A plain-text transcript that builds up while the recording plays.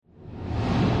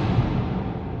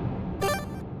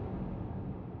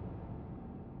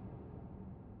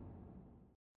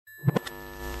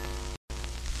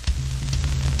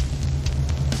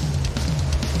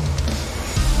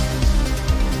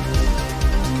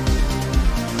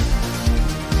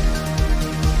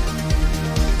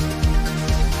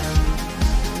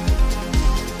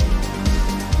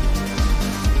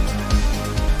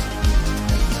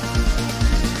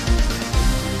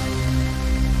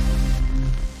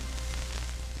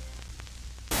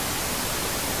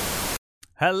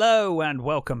Hello and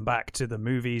welcome back to the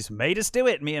movies made us do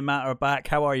it. Me and Matt are back.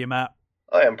 How are you, Matt?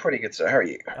 I am pretty good, sir. How are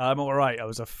you? I'm all right. I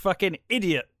was a fucking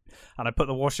idiot, and I put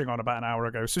the washing on about an hour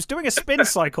ago. So it's doing a spin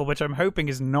cycle, which I'm hoping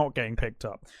is not getting picked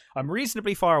up. I'm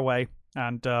reasonably far away,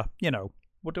 and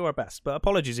we'll do our best. But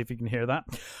apologies if you can hear that.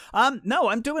 No,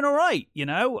 I'm doing all right.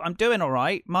 I'm doing all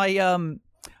right. My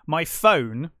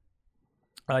phone.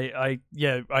 I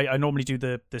normally do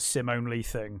the SIM only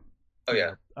thing. Oh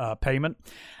yeah. Payment,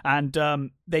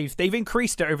 and they've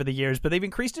increased it over the years, but they've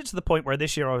increased it to the point where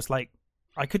this year I was like,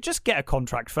 I could just get a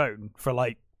contract phone for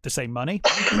like the same money.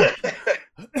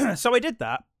 So I did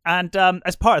that, and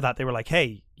as part of that, they were like,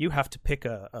 "Hey, you have to pick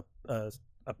a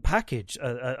package,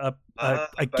 a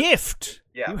gift.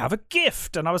 Yeah. You have a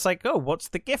gift." And I was like, "Oh, what's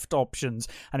the gift options?"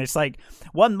 And it's like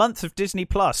 1 month of Disney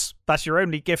Plus. That's your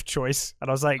only gift choice. And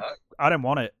I was like, I don't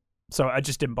want it. So I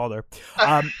just didn't bother.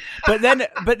 But then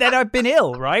I've been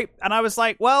ill, right? And I was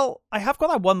like, well, I have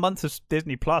got that 1 month of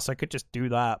Disney Plus. I could just do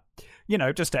that,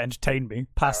 just to entertain me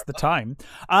past the time.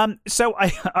 So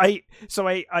I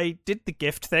did the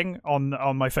gift thing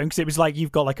on my phone because it was like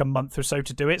you've got like a month or so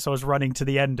to do it. So I was running to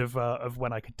the end of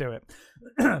when I could do it.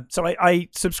 So I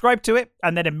subscribed to it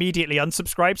and then immediately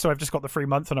unsubscribed. So I've just got the free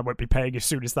month and I won't be paying as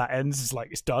soon as that ends. It's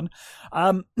like it's done.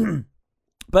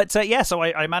 But so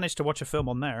I managed to watch a film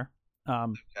on there.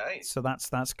 Okay. So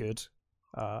that's good.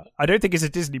 I don't think it's a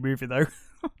Disney movie though.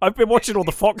 I've been watching all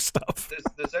the Fox stuff.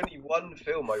 There's only one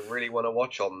film I really want to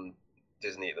watch on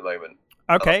Disney at the moment.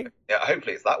 Okay. Yeah,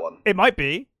 hopefully it's that one. It might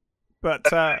be,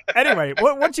 but anyway,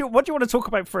 what do you want to talk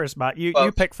about first, Matt?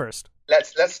 You pick first.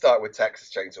 Let's start with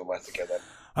Texas Chainsaw Massacre then.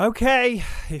 Okay,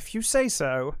 if you say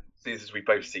so. Since we've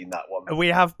both seen that one. We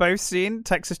have both seen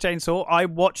Texas Chainsaw. I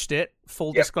watched it,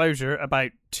 full disclosure,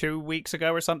 about 2 weeks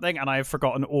ago or something, and I have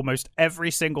forgotten almost every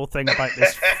single thing about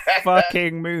this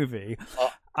fucking movie.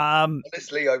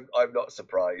 Honestly, I'm not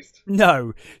surprised.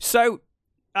 No. So,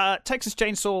 Texas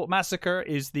Chainsaw Massacre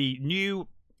is the new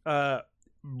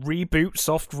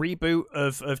soft reboot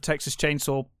of Texas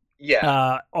Chainsaw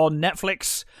on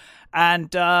Netflix.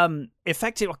 And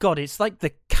effectively, it's like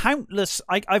the countless.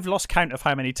 I've lost count of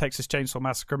how many Texas Chainsaw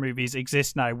Massacre movies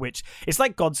exist now. Which it's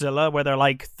like Godzilla, where they're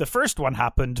like the first one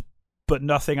happened, but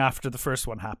nothing after the first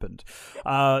one happened.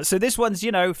 So this one's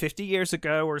 50 years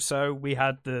ago or so. We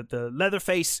had the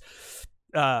Leatherface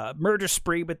murder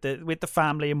spree with the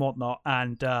family and whatnot,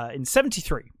 and in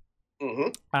 '73,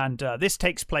 and this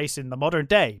takes place in the modern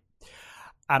day.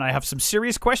 And I have some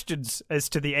serious questions as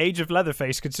to the age of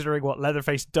Leatherface, considering what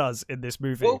Leatherface does in this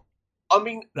movie. Well, I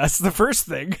mean, that's the first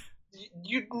thing.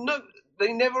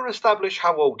 They never establish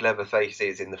how old Leatherface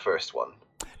is in the first one.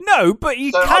 No, but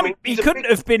he couldn't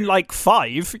have been like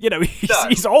 5.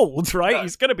 He's old, right? No.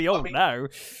 He's going to be old now.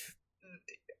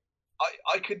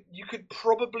 You could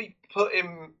probably put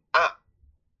him at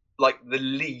like the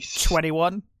least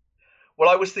 21. Well,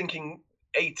 I was thinking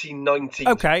 18, 19.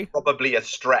 Okay, probably a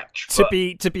stretch to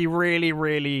be really,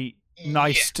 really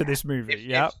nice to this movie.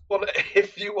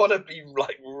 If you want to be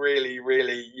like really,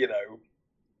 really,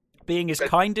 being as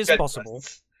kind as possible.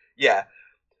 Yeah.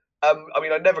 I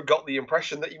mean, I never got the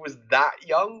impression that he was that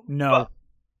young. No.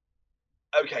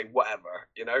 But, okay, whatever.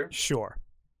 Sure.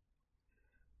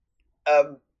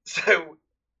 So,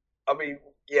 I mean,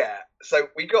 yeah. So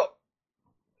we got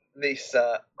this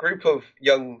group of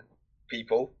young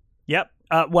people. Yep.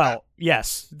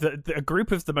 Yes. A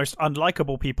group of the most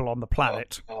unlikable people on the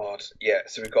planet. Oh, God. Yeah.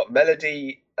 So we've got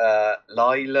Melody,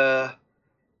 Lila,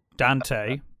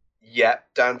 Dante.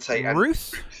 Dante and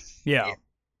Ruth. Yeah.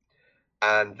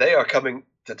 And they are coming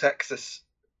to Texas.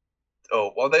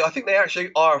 Oh, well, I think they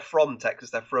actually are from Texas.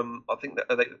 They're from. I think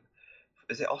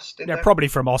is it Austin? They're probably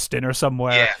from Austin or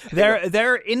somewhere. Yeah.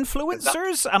 They're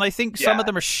influencers, and I think some of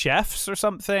them are chefs or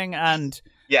something. And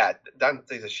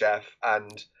Dante's a chef,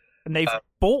 and they've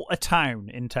bought a town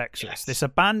in Texas. Yes. This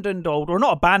abandoned or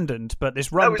not abandoned, but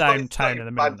this rundown town in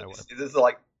the middle of nowhere. There's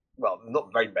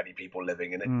not very many people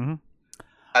living in it. Mm-hmm.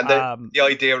 And the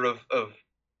idea of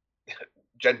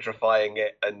gentrifying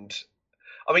it, and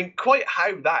I mean, quite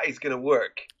how that is going to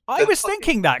work. I was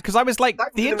thinking that because I was like,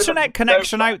 the internet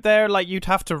connection out there, like you'd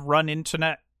have to run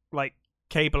internet, like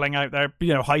cabling out there,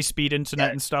 high speed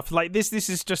internet and stuff. Like this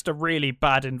is just a really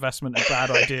bad investment, a bad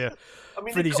idea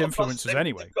for these influencers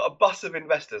anyway. They've got a bus of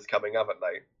investors coming, haven't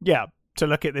they? Yeah, to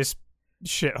look at this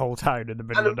shithole town in the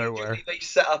middle of nowhere. They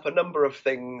set up a number of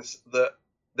things that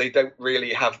they don't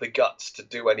really have the guts to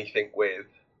do anything with.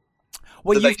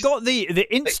 Well, so you've got the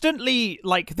instantly,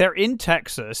 like, they're in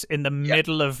Texas, in the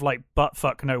middle of, like,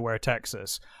 buttfuck nowhere,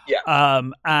 Texas. Yeah.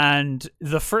 And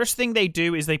the first thing they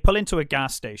do is they pull into a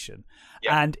gas station.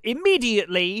 Yeah. And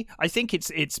immediately, I think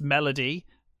it's Melody,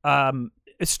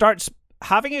 starts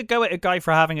having a go at a guy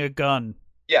for having a gun.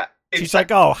 Yeah. She's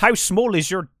like, "Oh, how small is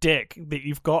your dick that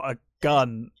you've got a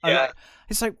gun?" Yeah.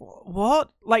 It's like,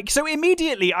 what? Like, so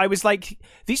immediately I was like,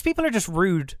 these people are just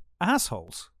rude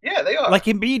assholes. Yeah, they are. Like,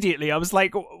 immediately I was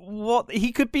like, what?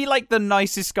 He could be like the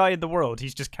nicest guy in the world.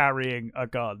 He's just carrying a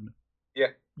gun. Yeah.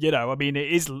 You know, I mean, it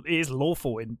is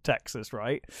lawful in Texas,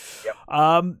 right? Yep.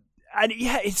 And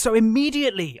yeah, so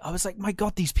immediately I was like, my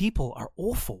God, these people are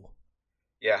awful.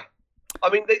 Yeah. I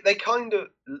mean, they kind of...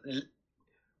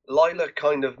 Lila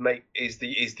kind of is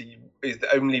the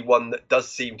only one that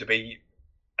does seem to be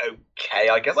okay,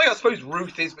 I guess. Like, I suppose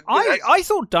Ruth is. But, I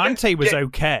thought Dante was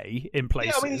okay in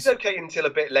places. Yeah, I mean, he's okay until a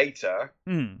bit later.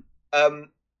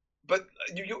 But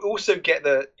you also get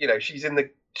she's in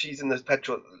the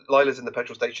petrol. Lila's in the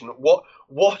petrol station.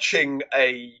 Watching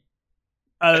a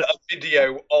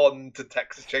video on to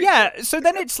Texas Chainsaw. Yeah. So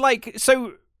then it's like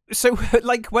so.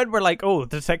 Like when we're like, oh,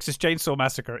 the Texas Chainsaw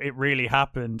Massacre, it really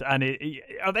happened, and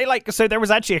are they like? So there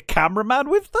was actually a cameraman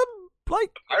with them,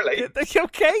 like, apparently.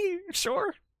 Okay,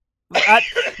 sure.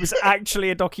 It was actually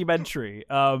a documentary.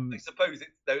 I suppose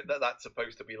that's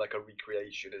supposed to be like a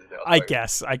recreation, isn't it? I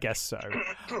guess so.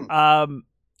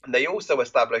 They also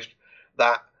established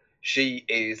that she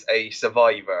is a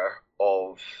survivor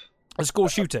of a school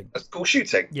shooting.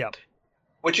 Yeah.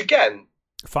 Which again,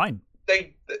 fine.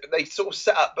 They sort of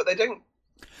set up, but they don't.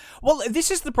 Well,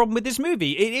 this is the problem with this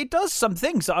movie. It does some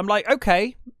things that I'm like,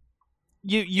 okay,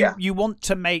 you want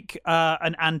to make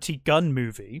an anti-gun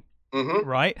movie,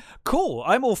 right? Cool,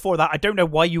 I'm all for that. I don't know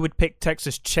why you would pick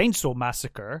Texas Chainsaw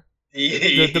Massacre,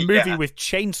 the movie with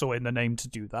chainsaw in the name, to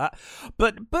do that.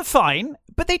 But fine.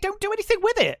 But they don't do anything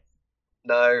with it.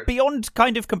 No. Beyond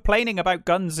kind of complaining about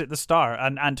guns at the start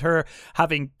and her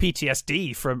having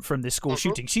PTSD from this school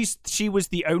shooting. She was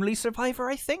the only survivor,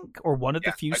 I think, or one of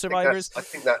the few survivors. I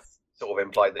think that's sort of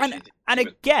implied that she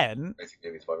again,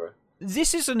 basically a survivor.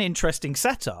 This is an interesting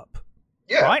setup.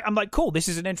 Yeah. Right? I'm like, cool, this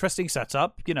is an interesting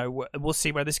setup. You know, we'll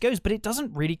see where this goes, but it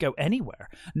doesn't really go anywhere.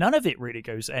 None of it really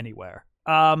goes anywhere.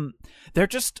 They're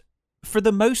just, for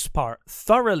the most part,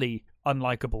 thoroughly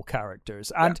unlikable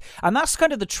characters, and that's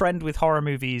kind of the trend with horror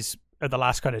movies of the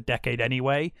last kind of decade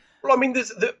anyway. Well, I mean,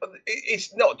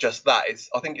 it's not just that.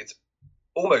 I think it's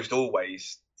almost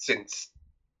always since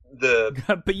the.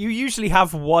 But you usually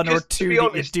have one or two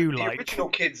that you do like. The original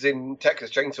kids in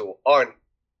Texas Chainsaw aren't,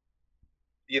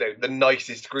 the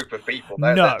nicest group of people.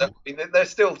 They're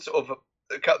still sort of.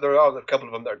 There are a couple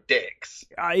of them that are dicks.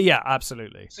 Yeah,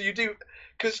 absolutely. So you do,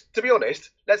 because to be honest,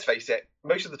 let's face it,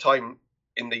 most of the time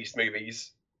in these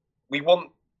movies,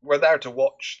 we're there to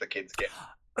watch the kids get.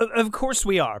 Of course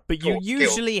we are, but you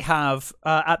usually have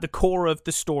at the core of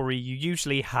the story, you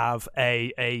usually have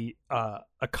a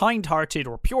kind-hearted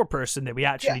or pure person that we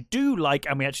actually do like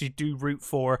and we actually do root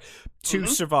for to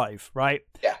survive, right?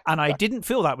 Yeah. And I didn't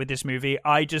feel that with this movie.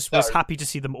 I just was happy to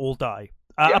see them all die,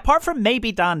 apart from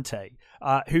maybe Dante,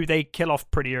 who they kill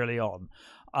off pretty early on.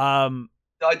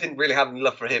 I didn't really have any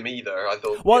love for him either. I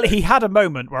thought. Well, he had a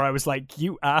moment where I was like,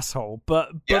 "You asshole!" But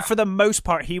for the most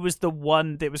part, he was the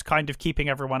one that was kind of keeping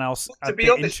everyone else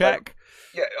in check.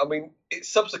 Though, I mean, it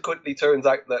subsequently turns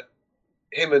out that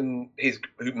him and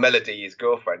Melody, his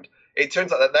girlfriend, it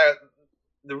turns out that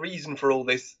the reason for all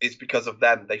this is because of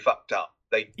them. They fucked up.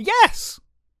 So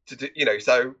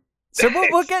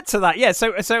we'll get to that. Yeah.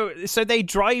 So they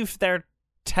drive their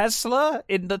Tesla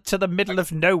to the middle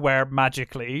of nowhere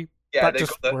magically. Yeah, they've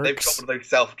got one of those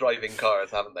self-driving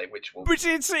cars, haven't they? Which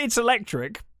it's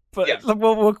electric, but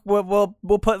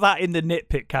we'll put that in the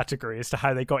nitpick category as to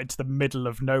how they got into the middle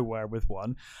of nowhere with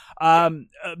one.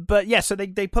 But yeah, so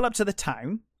they pull up to the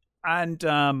town, and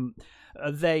the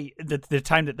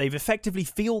town that they've effectively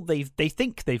they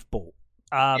think they've bought.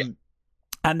 And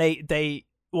they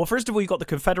first of all, you got the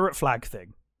Confederate flag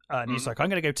thing, and he's like, I'm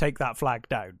going to go take that flag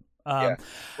down. Well,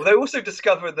 they also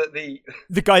discovered that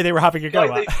the guy they were having a go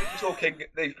at,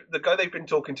 the guy they've been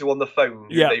talking to on the phone,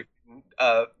 who they've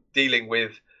been dealing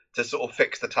with to sort of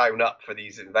fix the town up for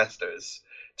these investors,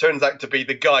 turns out to be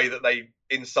the guy that they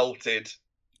insulted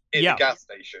in the gas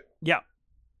station.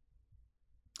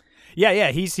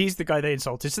 Yeah, he's the guy they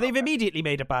insulted. So they've immediately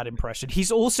made a bad impression.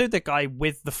 He's also the guy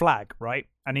with the flag, right?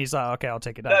 And he's like, okay, I'll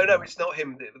take it down. No, it's not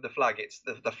him, the flag. It's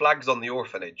the flag's on the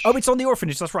orphanage. Oh, it's on the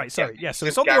orphanage. That's right. Sorry. Yeah, so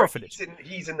it's on the orphanage.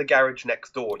 He's in the garage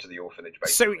next door to the orphanage,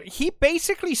 basically. So he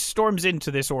basically storms into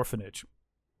this orphanage.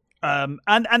 And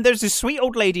there's this sweet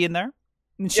old lady in there.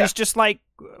 And she's just like,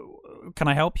 can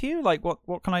I help you? Like,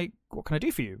 what can I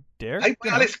do for you, dear?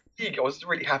 Alice Krige, I was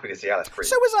really happy to see Alice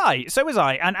Krige. So was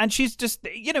I. And she's just,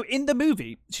 in the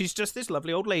movie, she's just this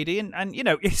lovely old lady, and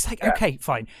it's like, okay,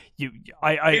 fine.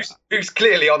 Who's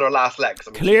clearly on her last legs.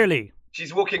 I mean, clearly.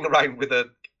 She's walking around with an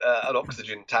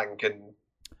oxygen tank and,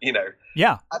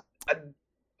 Yeah. And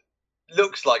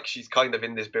looks like she's kind of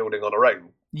in this building on her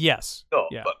own. Yes. Not,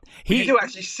 yeah. But you do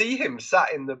actually see him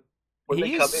sat in the... When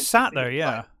they come in, sat there,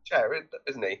 yeah. Chair,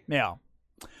 isn't he? Yeah.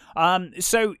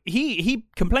 So he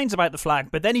complains about the flag,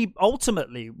 but then he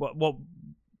ultimately,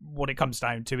 what it comes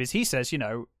down to is he says,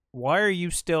 why are you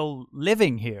still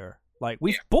living here? Like,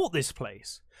 we've bought this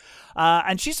place.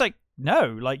 And she's like,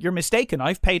 no, like, you're mistaken.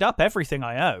 I've paid up everything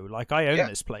I owe. Like, I own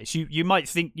this place. You might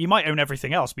think you might own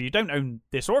everything else, but you don't own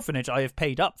this orphanage. I have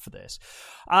paid up for this.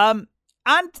 And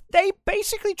they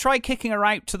basically try kicking her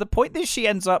out to the point that she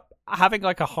ends up having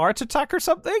like a heart attack or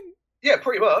something. Yeah,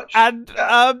 pretty much. And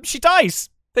she dies.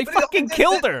 They fucking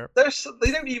killed her.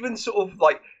 They don't even sort of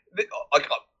like...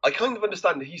 I kind of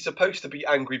understand that he's supposed to be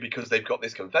angry because they've got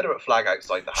this Confederate flag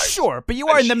outside the house. Sure, but you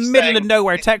are in the middle of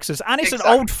nowhere, Texas, and it's an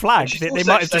old flag that they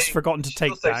might have just forgotten to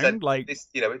take down. Like, this,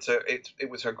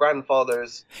 it was her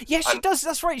grandfather's. Yeah, she does.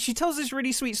 That's right. She tells this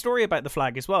really sweet story about the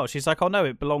flag as well. She's like, "Oh no,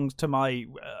 it belongs to my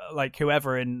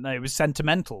whoever," and it was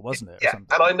sentimental, wasn't it? Yeah,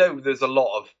 and I know there's a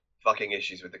lot of fucking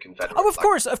issues with the Confederate flag.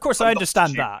 Of course, I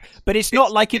understand that. But it's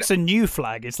not like it's a new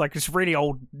flag. It's like this really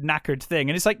old, knackered thing.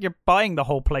 And it's like you're buying the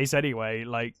whole place anyway.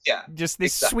 Like, just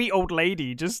this sweet old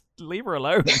lady. Just leave her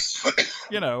alone.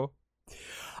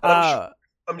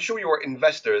 I'm sure your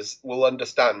investors will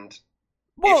understand.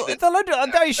 Well,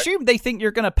 I assume they think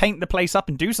you're going to paint the place up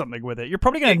and do something with it. You're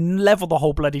probably going to level the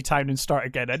whole bloody town and start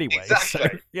again anyway.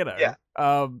 Exactly. So, Yeah.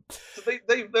 So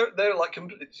they're like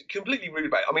completely rude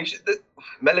about it. I mean,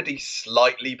 Melody's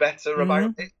slightly better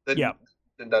about it than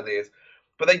Dudley is,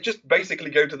 but they just basically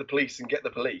go to the police and get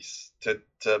the police to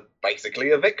basically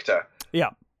evict her.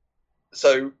 Yeah.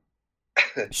 So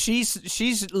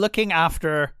she's looking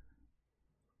after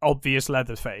obvious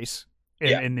Leatherface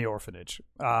in the orphanage.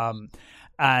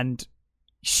 And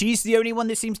she's the only one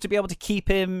that seems to be able to keep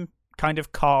him kind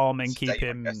of calm and keep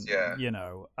him, I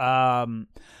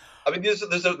mean, there's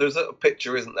a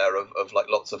picture, isn't there, of like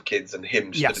lots of kids and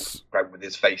him stood around with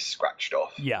his face scratched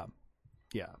off. Yeah.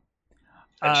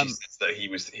 And she says that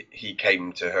he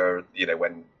came to her,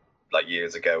 when like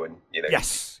years ago, and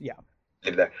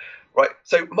lived there. Right.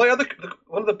 So one of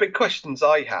the big questions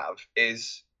I have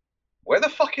is, where the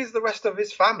fuck is the rest of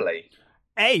his family?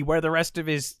 A, where the rest of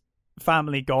his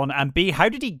family gone, and B, how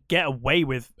did he get away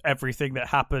with everything that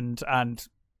happened, and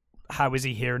how is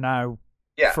he here now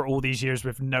for all these years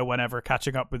with no one ever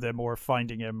catching up with him or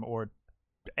finding him? Or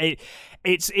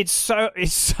it's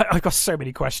I've got so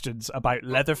many questions about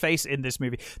Leatherface in this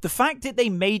movie. The fact that they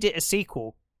made it a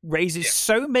sequel raises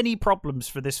so many problems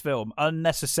for this film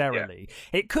unnecessarily.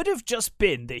 It could have just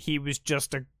been that he was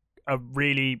just a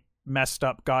really messed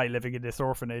up guy living in this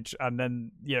orphanage, and then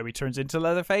he turns into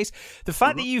Leatherface. The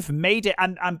fact that you've made it,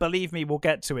 and believe me, we'll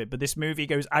get to it, but this movie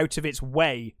goes out of its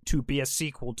way to be a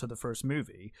sequel to the first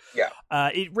movie.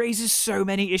 It raises so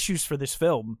many issues for this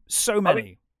film. So many. I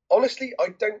mean, honestly, I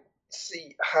don't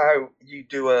see how you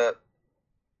do a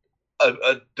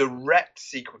direct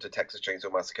sequel to Texas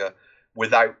Chainsaw Massacre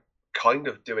without kind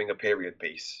of doing a period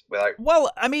piece.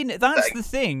 Well, I mean, that's the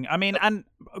thing. I mean, and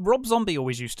Rob Zombie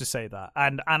always used to say that,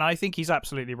 and I think he's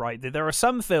absolutely right. That there are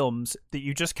some films that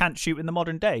you just can't shoot in the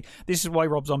modern day. This is why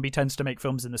Rob Zombie tends to make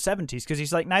films in the 70s, because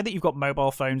he's like, now that you've got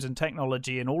mobile phones and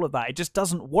technology and all of that, it just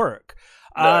doesn't work.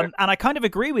 And I kind of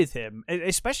agree with him,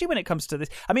 especially when it comes to this.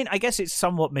 I mean, I guess it's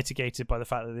somewhat mitigated by the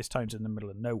fact that this town's in the middle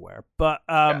of nowhere. But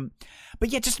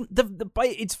just by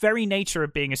its very nature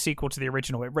of being a sequel to the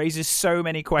original, it raises so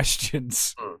many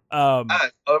questions. And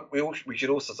we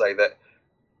should also say that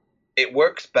it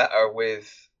works better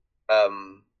with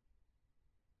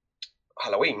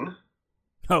Halloween.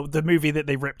 Oh, the movie that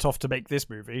they ripped off to make this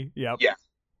movie. Yeah.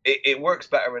 It works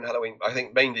better in Halloween, I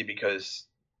think, mainly because...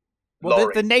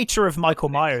 Well, the nature of Michael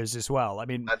Myers as well. I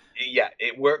mean,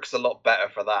 it works a lot better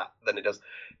for that than it does,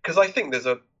 because I think there's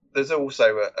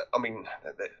also I mean,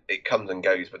 it comes and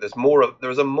goes, but there's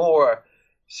a more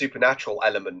supernatural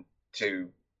element to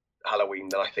Halloween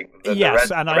than I think.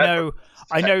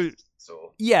 I know.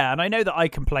 Yeah, and I know that I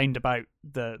complained about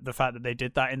the fact that they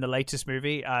did that in the latest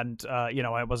movie, and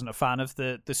I wasn't a fan of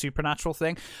the supernatural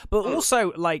thing. But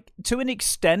also, like, to an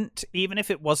extent, even if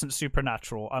it wasn't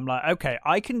supernatural, I'm like, okay,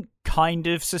 I can kind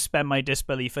of suspend my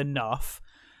disbelief enough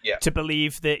to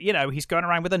believe that, you know, he's going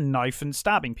around with a knife and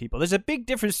stabbing people. There's a big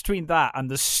difference between that and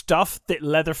the stuff that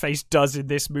Leatherface does in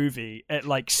this movie at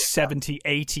like 70,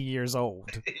 80 years old.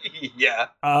 Yeah.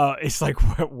 It's like,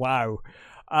 wow.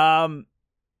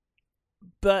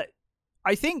 But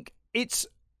I think it's,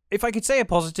 if I could say a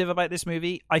positive about this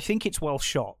movie, I think it's well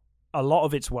shot. A lot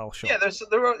of it's well shot. Yeah, there's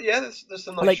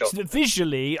some nice shots.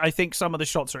 Visually, I think some of the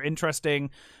shots are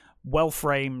interesting, well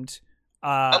framed.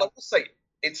 And I will say,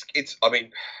 it's. I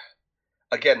mean,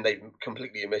 again, they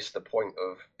completely missed the point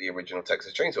of the original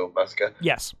Texas Chainsaw Massacre.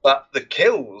 Yes, but the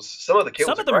kills, some of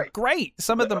them are great.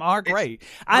 Some of them are great,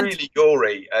 and really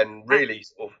gory and really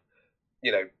sort of,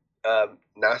 you know,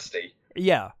 nasty.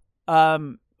 Yeah.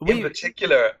 In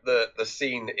particular, the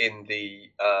scene in the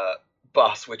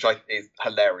bus, which is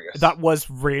hilarious. That was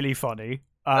really funny.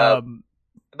 That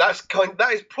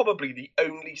is probably the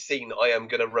only scene I am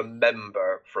going to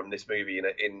remember from this movie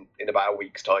in about a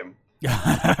week's time.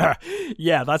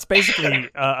 Yeah, that's basically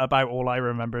about all I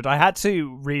remembered. I had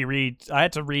to read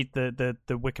the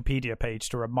Wikipedia page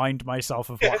to remind myself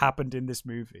of what happened in this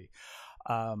movie.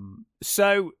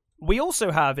 So we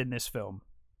also have in this film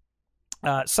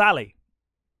Sally,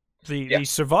 the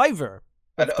survivor.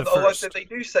 They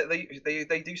do say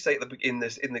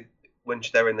when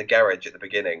they're in the garage at the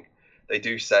beginning, they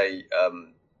do say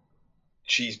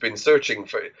she's been searching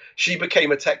for. She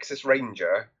became a Texas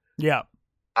Ranger. Yeah.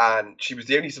 And she was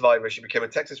the only survivor. She became a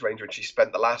Texas Ranger, and she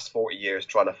spent the last 40 years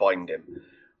trying to find him.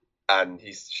 And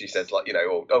she says, like, you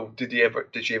know, did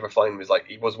she ever find him? He's like,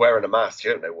 he was wearing a mask.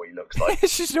 You don't know what he looks like.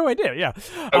 She's no idea. Yeah.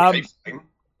 Okay, fine.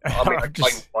 I mean, I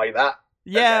can't buy that.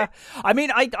 Yeah. Okay. I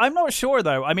mean, I'm not sure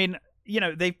though. I mean, you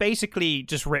know, they've basically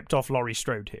just ripped off Laurie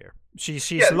Strode here.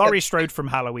 She's Laurie Strode from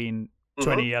Halloween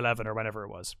 2011 or whenever it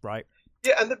was, right?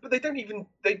 Yeah, but they don't even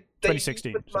they 2016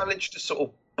 even manage to sort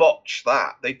of botch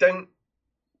that. They don't.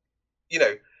 You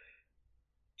know,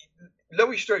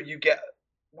 Laurie Strode, you get.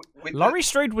 Laurie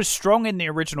Strode was strong in the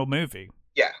original movie.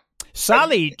 Yeah.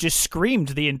 Sally just screamed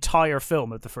the entire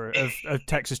film of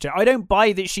Texas Chainsaw. I don't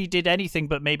buy that she did anything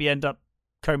but maybe end up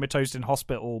comatose in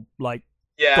hospital, like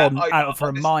gone out of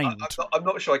her mind. I'm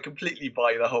not sure I completely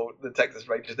buy the Texas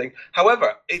Ranger thing.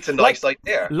 However, it's a nice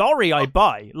idea. Laurie, I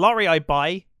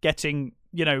buy getting,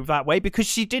 you know, that way because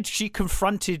she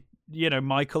confronted, you know,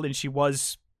 Michael, and she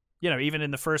was, you know, even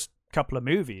in the first couple of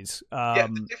movies.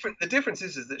 The difference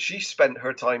is that she spent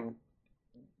her time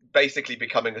basically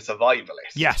becoming a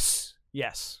survivalist. Yes.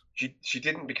 She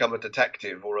didn't become a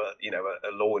detective or a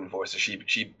law enforcer.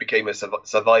 She became a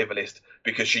survivalist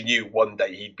because she knew one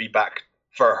day he'd be back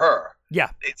for her. Yeah.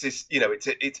 It's this, you know,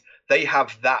 it's they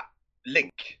have that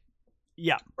link.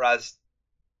 Yeah. Whereas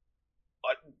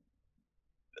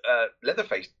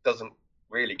Leatherface doesn't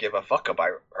really give a fuck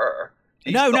about her.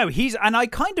 No, and I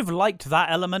kind of liked that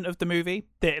element of the movie.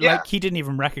 That, like, he didn't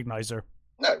even recognize her.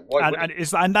 No,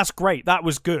 and that's great. That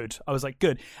was good. I was like,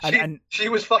 good. And she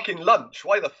was fucking lunch.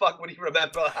 Why the fuck would he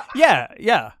remember that?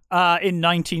 Yeah. In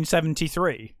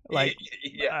 1973, like,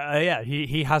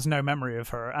 he has no memory of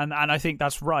her, and I think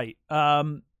that's right.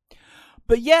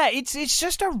 But yeah, it's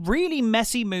just a really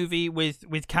messy movie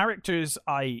with characters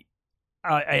I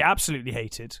absolutely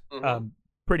hated.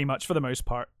 Pretty much for the most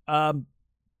part.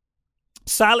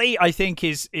 Sally, I think,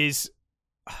 is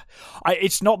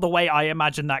it's not the way I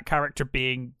imagine that character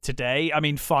being today. I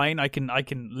mean, fine, I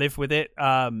can live with it.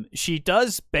 She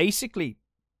does basically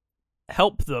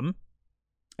help them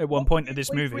at one point in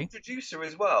this movie. Introduce her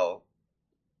as well,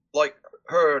 like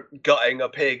her gutting a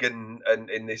pig and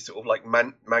in this sort of like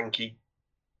manky.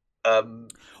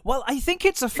 Well, I think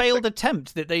it's a failed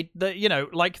attempt that you know,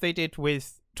 like they did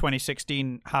with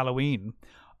 2016 Halloween,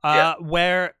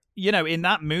 where, you know, in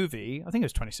that movie, I think it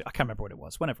was 26. I can't remember what it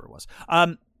was. Whenever it was,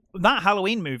 that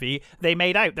Halloween movie, they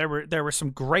made out there were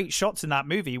some great shots in that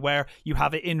movie where you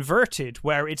have it inverted,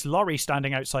 where it's Laurie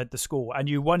standing outside the school, and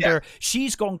you wonder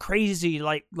she's gone crazy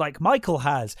like Michael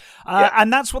has,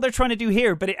 and that's what they're trying to do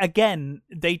here. But again,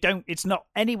 they don't. It's not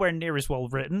anywhere near as well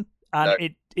written.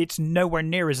 And it's nowhere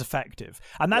near as effective,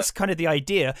 and that's kind of the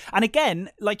idea. And again,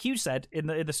 like you said in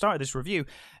the start of this review,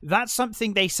 that's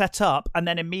something they set up and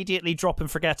then immediately drop and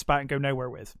forget about and go nowhere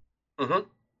with.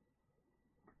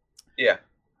 Yeah.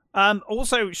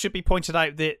 Also, should be pointed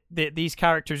out that these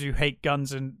characters who hate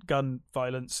guns and gun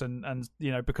violence and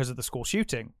you know, because of the school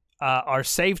shooting, are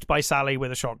saved by Sally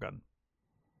with a shotgun.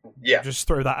 Yeah. Just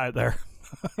throw that out there.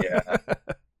 Yeah.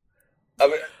 I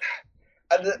mean,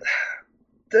 and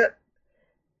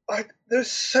there's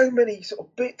so many sort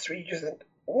of bits where you just think,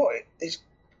 what is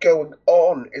going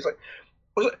on? It's like,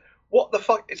 what the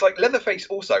fuck? It's like Leatherface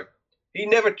also, he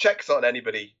never checks on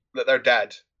anybody that they're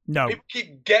dead. No. People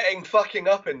keep getting fucking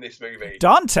up in this movie.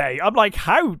 Dante, I'm like,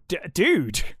 how,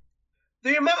 dude?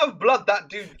 The amount of blood that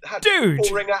dude had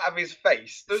pouring out of his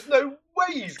face, there's no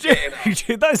way he's getting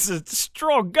up. That's a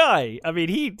strong guy. I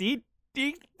mean,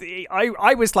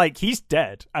 I was like, he's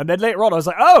dead. And then later on, I was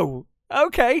like, oh,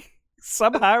 okay,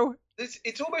 somehow.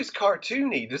 It's almost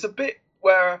cartoony. There's a bit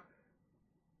where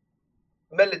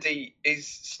Melody is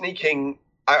sneaking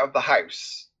out of the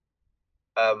house.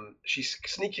 She's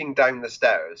sneaking down the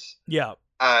stairs. Yeah.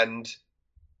 And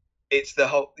it's the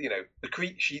whole, the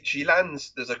creek. She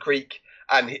lands, there's a creek,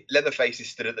 and Leatherface is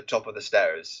stood at the top of the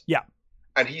stairs. Yeah.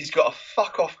 And he's got a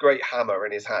fuck off great hammer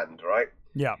in his hand, right?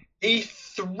 Yeah. He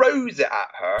throws it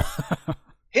at her,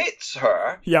 hits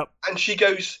her, yep, and she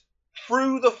goes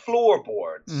through the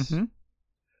floorboards. Mm-hmm.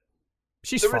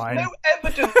 She's There fine. is no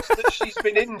evidence that she's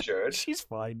been injured. She's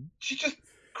fine. She just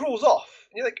crawls off.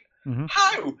 And you're like,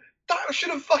 how? That should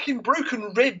have fucking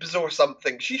broken ribs or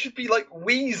something. She should be like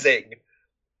wheezing.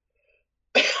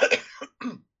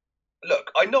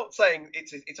 Look, I'm not saying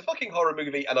it's a fucking horror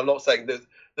movie, and I'm not saying that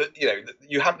you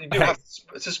do have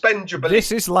to suspend your belief.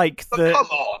 This is like come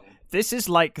on. This is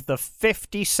like the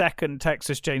 50-second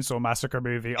Texas Chainsaw Massacre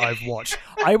movie I've watched.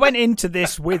 I went into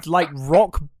this with like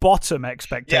rock bottom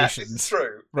expectations. Yeah, it's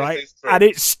true. Right? This is true. And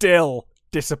it's still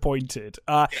disappointed.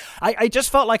 I just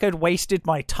felt like I'd wasted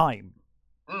my time.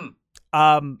 And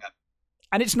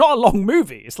it's not a long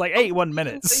movie. It's like 81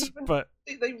 minutes. But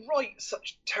they write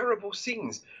such terrible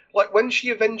scenes. Like when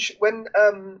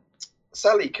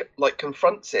Sally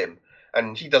confronts him,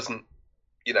 and he doesn't,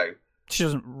 He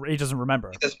doesn't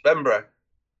remember. He doesn't remember.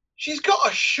 She's got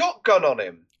a shotgun on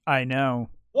him. I know.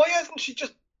 Why hasn't she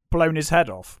just blown his head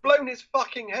off? Blown his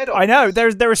fucking head off. I know.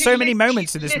 There are so many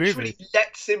moments in this movie. She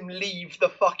lets him leave the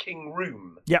fucking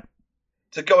room. Yep.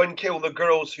 To go and kill the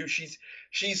girls who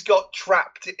she's got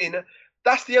trapped in.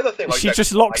 That's the other thing. She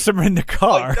just locks them in the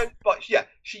car.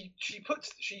 She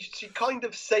kind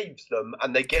of saves them,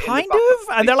 and they get kind of,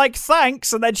 and they're like,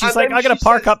 thanks, and then she's like, I'm gonna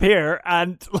park up here,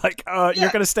 and like,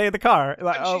 you're gonna stay in the car.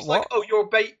 Like, and she's like, oh, you're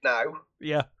bait now.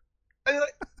 Yeah. And you're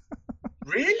like,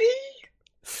 really?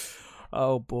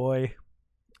 Oh boy.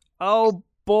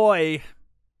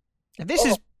 This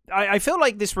is. I feel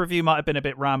like this review might have been a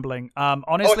bit rambling.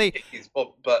 Honestly, it is,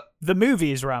 but the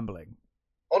movie is rambling.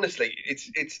 Honestly,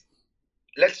 it's.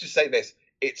 Let's just say this: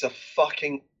 it's a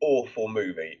fucking awful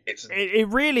movie. It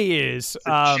really is. It's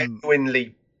a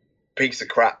genuinely piece of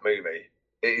crap movie.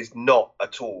 It is not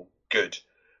at all good.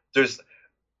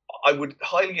 I would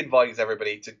highly advise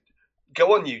everybody to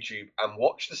go on YouTube and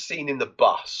watch the scene in the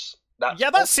bus.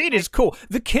 That scene is cool.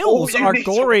 The kills are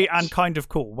gory and kind of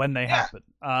cool when they happen.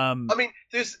 I mean,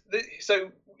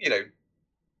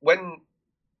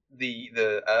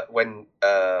 when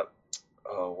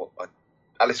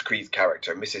Alice Creed's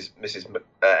character, Mrs.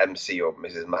 MC or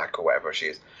Mrs. Mac or whatever she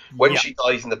is, when she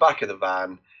dies in the back of the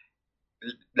van,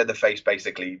 Leatherface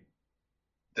basically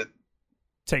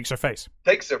takes her face.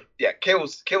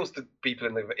 Kills the people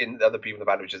in the other people in the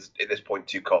van, which is at this point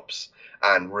 2 cops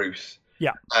and Ruth.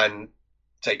 Yeah. And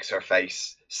takes her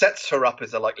face, sets her up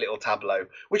as a little tableau,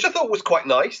 which I thought was quite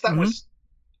nice. That was,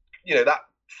 that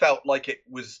felt like it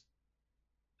was,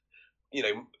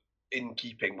 in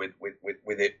keeping with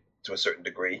it to a certain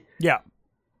degree. Yeah.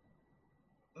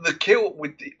 The kill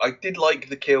I did like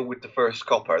the kill with the first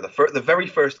copper. The very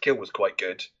first kill was quite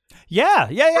good. Yeah,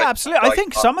 absolutely. I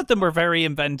think some of them were very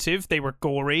inventive. They were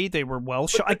gory. They were well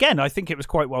shot. Again, I think it was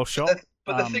quite well shot.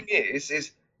 But the thing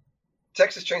is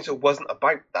Texas Chainsaw wasn't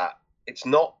about that. It's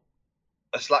not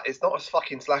a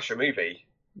fucking slasher movie.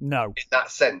 No. In that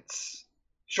sense.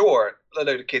 Sure, a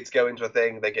load of kids go into a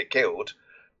thing, they get killed,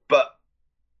 but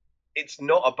it's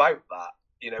not about that.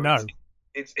 No.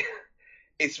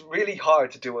 It's really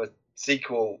hard to do a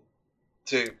sequel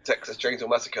to Texas Chainsaw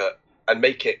Massacre and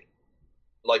make it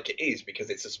like it is, because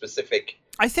it's a specific.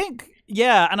 I think,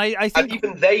 yeah, and I think and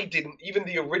even they didn't. Even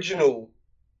the original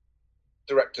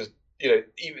directors, even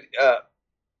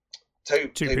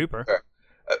Tobe Hooper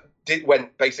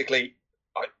went basically.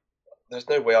 There's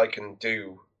no way I can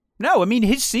do. No, I mean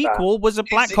his sequel was a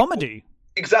black comedy.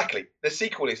 Exactly, the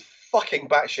sequel is fucking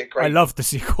batshit crazy. I love the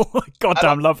sequel.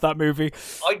 Goddamn, love that movie.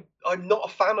 I'm not a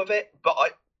fan of it, but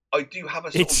I do have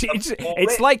a.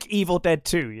 It's like Evil Dead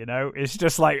 2, It's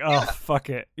just like, fuck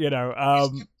it, It's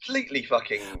completely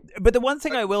fucking. But the one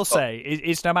thing I will say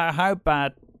is no matter how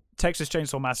bad Texas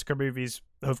Chainsaw Massacre movies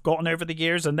have gotten over the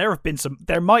years, and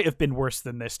there might have been worse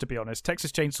than this, to be honest.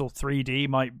 Texas Chainsaw 3D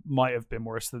might have been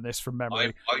worse than this from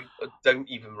memory. I don't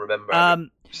even remember having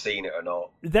seen it or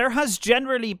not. There has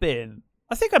generally been,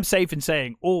 I think I'm safe in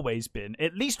saying always been,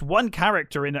 at least one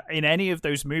character in any of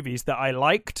those movies that I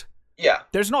liked. Yeah.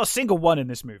 There's not a single one in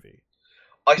this movie.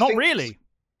 Not really.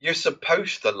 You're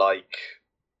supposed to like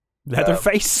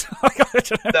Leatherface.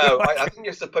 No, I think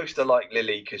you're supposed to like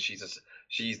Lily because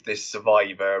she's this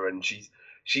survivor and she's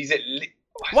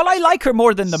well, I like her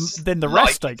more than the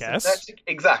rest, I guess.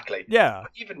 Exactly. Yeah.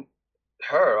 But even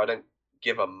her, I don't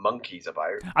give a monkeys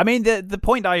about. I mean, the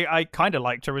point I kind of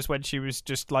liked her was when she was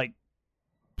just like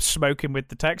smoking with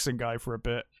the Texan guy for a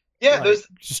bit. Yeah, like, there's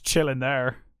just chilling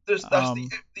there. That's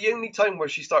the only time where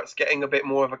she starts getting a bit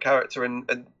more of a character and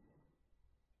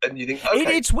you think,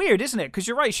 okay. It's weird, isn't it? Because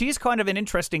you're right, she's kind of an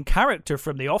interesting character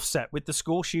from the offset with the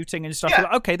school shooting and stuff. Yeah.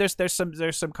 Like, okay, there's some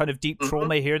kind of deep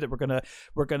trauma here that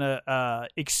we're gonna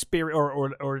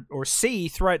experience or see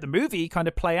throughout the movie kind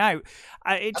of play out.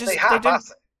 It just they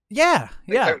half-ass it. Yeah,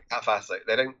 they don't half-ass it.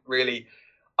 They don't really.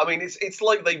 I mean, it's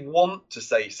like they want to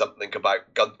say something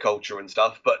about gun culture and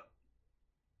stuff, but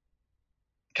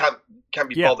can't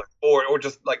be bothered, or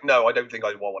just like, no, I don't think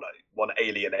I want to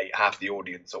alienate half the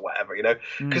audience or whatever,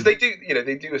 because they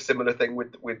do a similar thing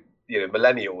with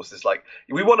millennials. It's like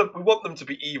we want them to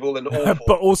be evil and awful,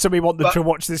 but also we want them to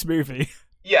watch this movie.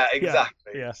 Yeah,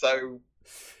 exactly. Yeah. So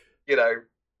pick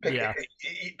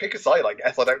a side, I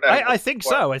guess. I don't know. I think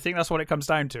so. I think that's what it comes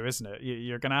down to, isn't it?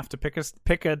 You're gonna have to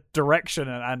pick a direction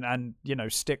and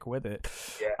stick with it.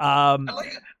 Yeah.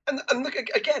 And look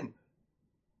again.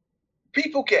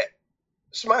 People get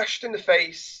smashed in the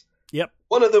face. Yep.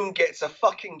 One of them gets a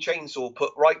fucking chainsaw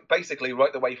put right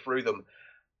the way through them,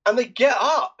 and they get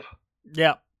up.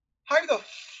 Yeah. How the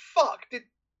fuck did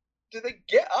they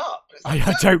get up?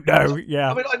 I don't know.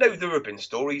 Yeah. I mean, I know there have been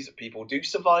stories that people do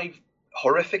survive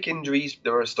horrific injuries.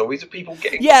 There are stories of people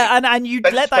getting and you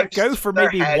let that go for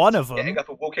maybe one of them, getting up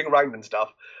and walking around and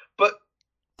stuff, but.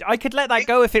 I could let that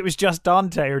go if it was just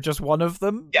Dante or just one of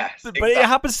them. Yes, but it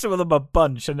happens to them a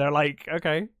bunch, and they're like,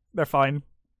 okay, they're fine.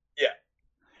 Yeah.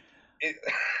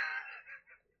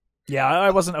 Yeah,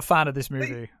 I wasn't a fan of this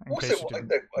movie. Also,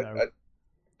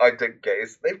 I don't get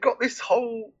is they've got this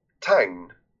whole town,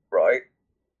 right?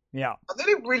 Yeah. And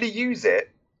they don't really use it.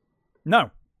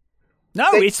 No,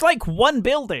 it's like one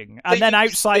building, and then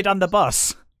outside on the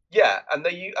bus. Yeah, and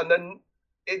then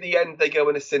in the end they go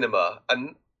in a cinema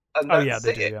and that's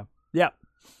they do. Yeah.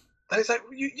 And it's like,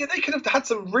 they could have had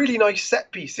some really nice set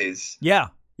pieces. Yeah.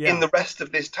 In the rest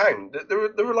of this town,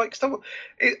 there were like stuff.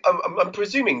 I'm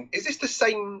presuming, is this the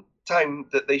same town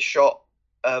that they shot?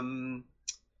 Oh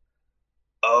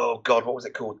God, what was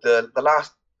it called? The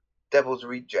last Devil's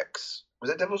Rejects. Was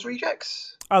it Devil's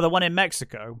Rejects? Oh, the one in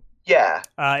Mexico. Yeah.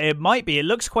 It might be. It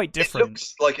looks quite different. It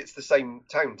looks like it's the same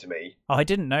town to me. Oh, I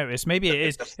didn't notice. Maybe it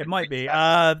is. It might be.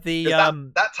 That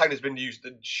town has been used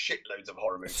in shitloads of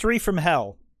horror movies. 3 from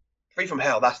Hell. 3 from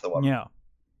Hell, that's the one. Yeah.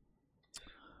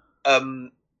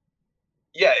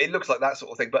 Yeah, it looks like that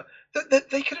sort of thing. But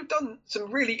they could have done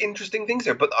some really interesting things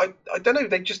there. But I don't know.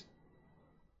 They just,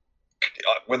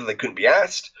 whether they couldn't be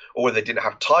asked or whether they didn't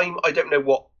have time. I don't know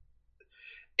what.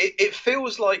 It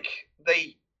feels like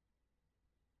they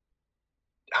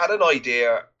had an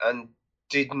idea and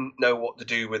didn't know what to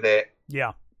do with it.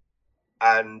 Yeah.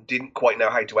 And didn't quite know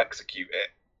how to execute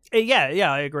it.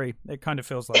 Yeah, I agree. It kind of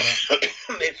feels like that.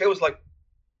 It feels like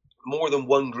more than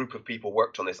one group of people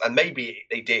worked on this, and maybe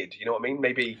they did. You know what I mean?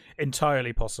 Maybe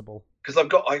entirely possible. Because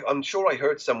I'm sure I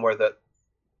heard somewhere that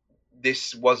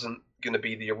this wasn't going to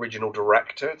be the original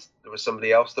director. There was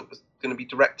somebody else that was going to be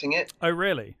directing it. Oh,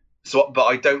 really? So, but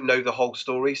I don't know the whole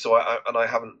story, so I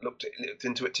haven't looked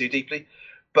into it too deeply.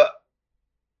 But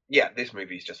yeah, this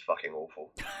movie's just fucking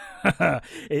awful.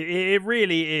 It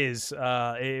really is.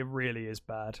 It really is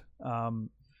bad.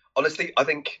 Honestly, I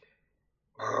think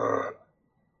I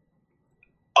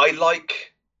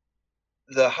like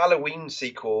the Halloween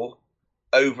sequel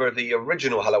over the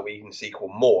original Halloween sequel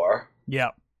more.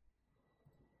 Yeah.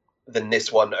 Than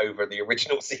this one over the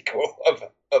original sequel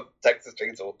of Texas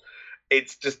Chainsaw.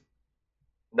 It's just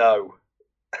no.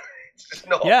 It's just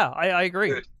not. Yeah, I agree.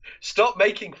 Good. Stop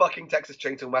making fucking Texas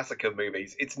Chainsaw Massacre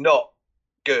movies. It's not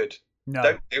good. No.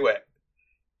 Don't do it.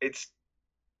 It's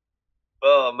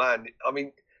oh man. I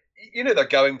mean, they're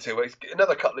going to. It's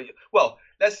another couple of. Well,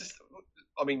 let's just.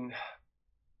 I mean,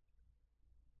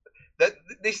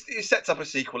 this sets up a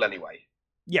sequel anyway.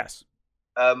 Yes.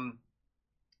 I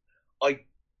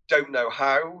don't know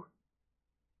how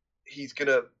he's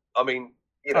gonna. I mean,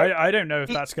 I don't know if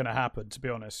that's gonna happen. To be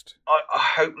honest,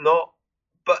 I hope not.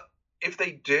 But if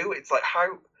they do, it's like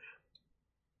how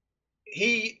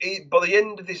he by the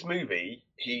end of this movie,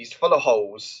 he's full of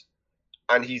holes,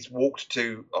 and he's walked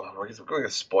to. Oh, I'm going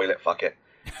to spoil it. Fuck it.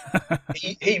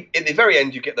 he at the very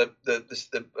end, you get the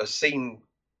scene,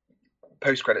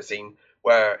 post-credit scene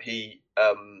where he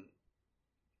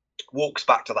walks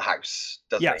back to the house,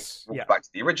 doesn't he? Walks back to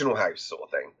the original house, sort of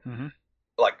thing. Mm-hmm.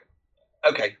 Like,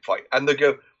 okay, fine. And they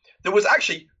go. There was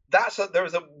actually there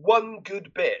was a one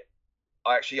good bit.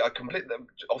 I completely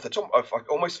off the top. I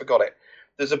almost forgot it.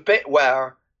 There's a bit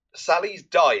where Sally's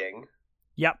dying.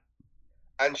 Yep.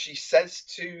 And she says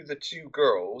to the two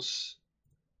girls,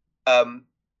 "Don't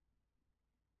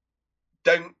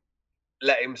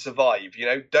let him survive. You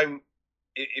know, don't.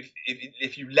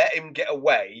 If you let him get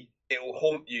away, it will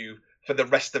haunt you for the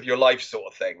rest of your life," sort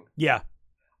of thing. Yeah.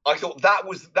 I thought that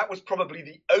was probably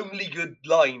the only good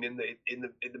line in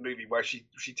the movie where she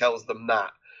tells them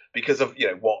that, because of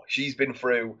what she's been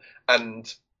through,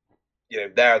 and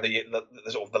they're the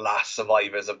sort of the last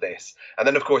survivors of this. And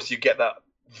then of course you get that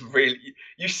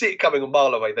you see it coming a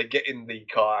mile away. They get in the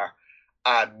car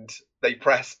and they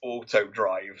press auto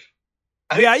drive.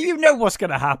 And yeah, what's going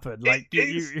to happen. Like,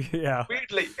 yeah.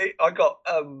 Weirdly, I got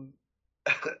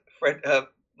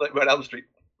like Red Elm Street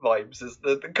vibes as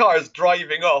the car's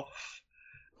driving off,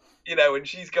 and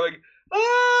she's going,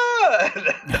 ah, and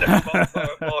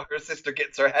while her sister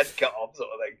gets her head cut off, sort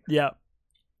of thing. Yeah.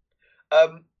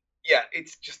 Yeah,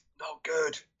 it's just not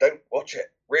good. Don't watch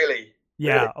it, really.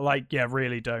 Yeah,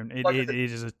 really don't. It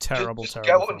is a terrible, just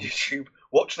terrible. Go on YouTube,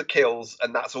 watch the kills,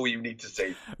 and that's all you need to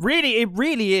see. Really, it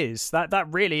really is. That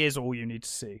really is all you need to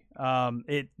see.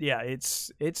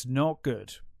 It's not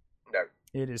good. No,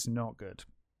 it is not good.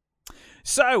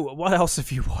 So, what else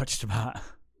have you watched, Matt?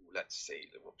 Let's see.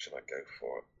 What should I go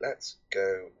for? Let's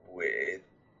go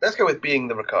with Being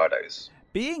the Ricardos.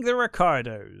 Being the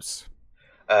Ricardos.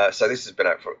 So this has been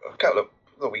out for a couple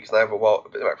of weeks now.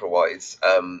 Been out for a while. It's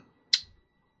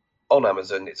on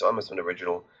Amazon. It's an Amazon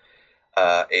original.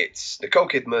 It's Nicole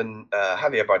Kidman,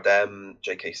 Javier Bardem,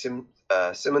 J.K.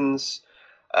 Simmons,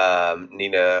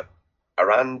 Nina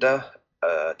Aranda,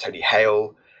 Tony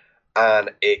Hale,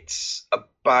 and it's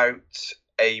about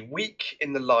a week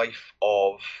in the life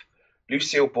of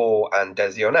Lucille Ball and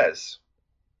Desi Arnaz.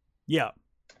 Yeah,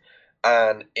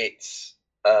 and it's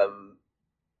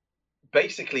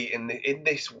basically in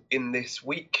this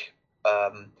week.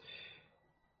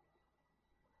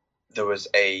 There was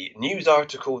a news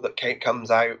article that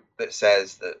comes out that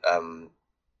says that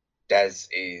Des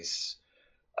is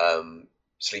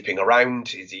sleeping around.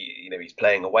 He's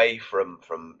playing away from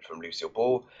Lucille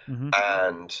Ball, mm-hmm.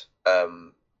 and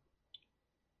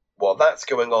while that's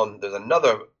going on, there's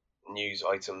another news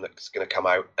item that's going to come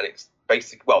out, and it's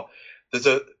there's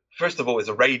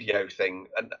a radio thing,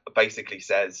 and basically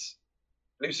says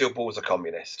Lucille Ball's a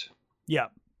communist. Yeah,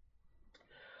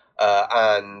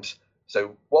 and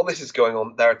so while this is going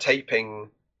on, they're taping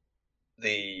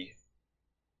the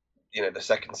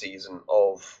second season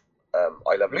of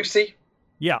I Love Lucy.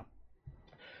 Yeah.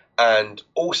 And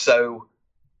also,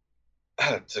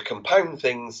 to compound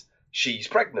things, she's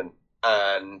pregnant,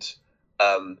 and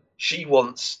she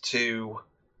wants to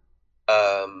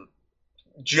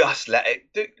just let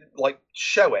it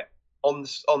show it on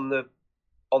the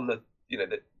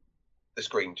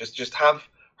screen. Just have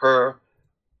her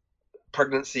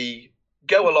pregnancy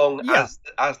go along as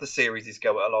the series is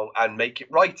going along, and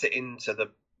write it into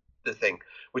the thing,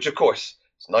 which of course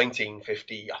it's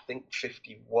 1950, I think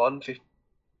 51, 50.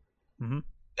 Mm-hmm.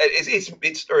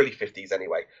 It's early 50s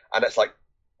anyway, and it's like,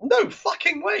 no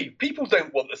fucking way, people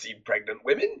don't want to see pregnant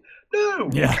women. No,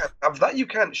 you can't have that. You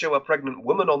can't show a pregnant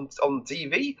woman on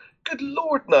TV. Good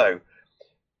lord, no.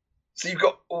 So you've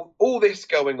got all this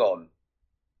going on.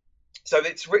 So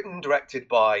it's written and directed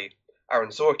by Aaron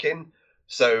Sorkin.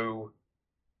 So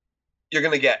you're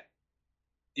going to get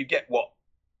what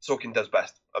Sorkin does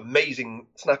best. Amazing,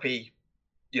 snappy,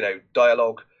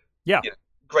 dialogue. Yeah.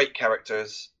 Great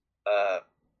characters.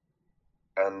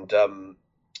 And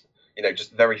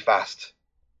just very fast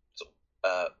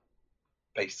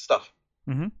paced stuff.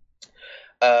 Mm-hmm.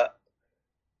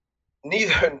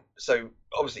 So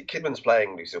obviously Kidman's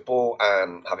playing Lucille Ball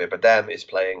and Javier Bardem is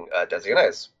playing Desi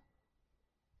Arnaz.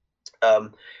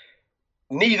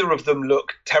 Neither of them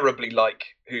look terribly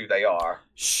like who they are.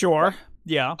 Sure.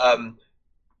 Yeah.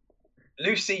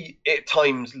 Lucy at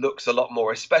times looks a lot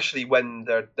more, especially when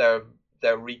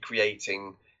they're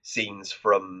recreating scenes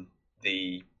from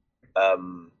the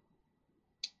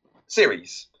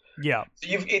series. Yeah. So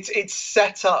it's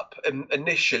set up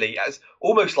initially as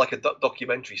almost like a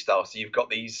documentary style. So you've got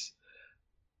these.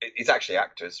 It's actually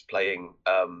actors playing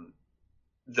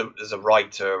as a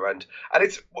writer, and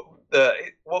it's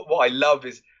what I love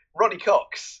is Ronnie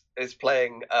Cox is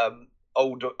playing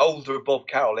older Bob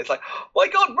Carroll. It's like, oh my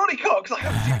God, Ronnie Cox! I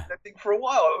haven't seen anything for a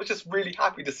while. I was just really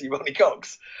happy to see Ronnie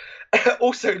Cox.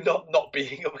 Also, not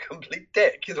being a complete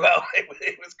dick as well.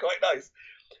 It was quite nice.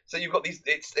 So you've got these.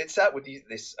 It's set with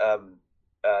these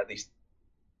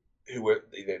who were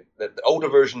the older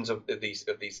versions of these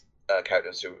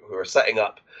characters who are setting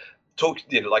up,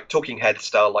 like talking head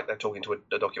style, like they're talking to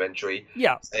a documentary.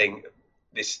 Yeah. Saying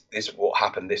this is what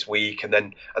happened this week, and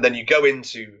then you go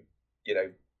into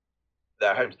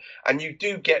their homes, and you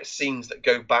do get scenes that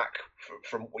go back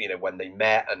from when they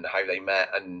met and how they met,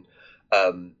 and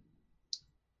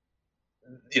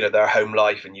their home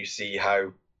life, and you see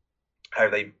how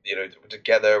they were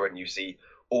together, and you see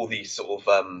all these sort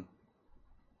of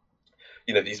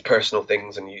these personal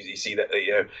things, and you see that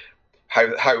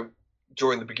how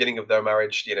during the beginning of their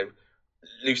marriage,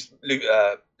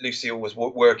 Lucille was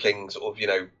working sort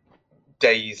of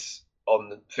days on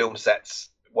the film sets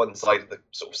one side of the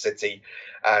sort of city,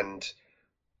 and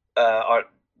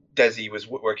Desi was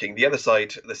working the other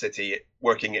side of the city,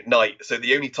 working at night. So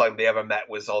the only time they ever met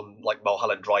was on like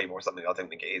Mulholland Drive or something. I don't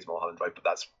think it is Mulholland Drive, but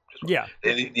that's just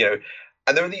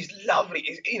And there are these lovely,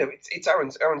 it's Aaron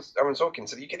Sorkin,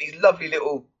 so you get these lovely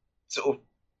little sort of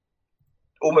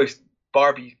almost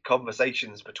Barbie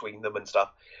conversations between them and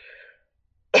stuff.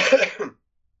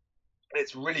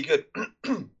 It's really good.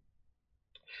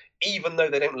 Even though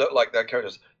they don't look like their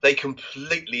characters, they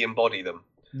completely embody them.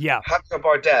 Yeah. Javier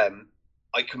Bardem,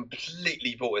 I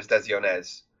completely bought as Desi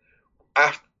Arnaz.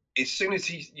 As soon as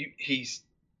he's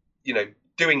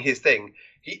doing his thing,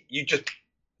 he's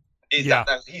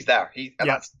there.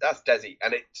 That's Desi,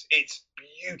 and it's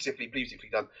beautifully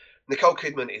done. Nicole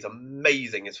Kidman is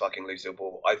amazing as fucking Lucille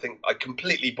Ball. I think I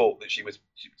completely bought that she was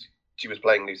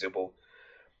playing Lucille Ball.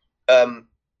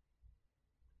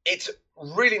 It's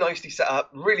really nicely set up,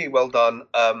 really well done.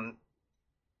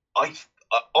 I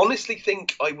honestly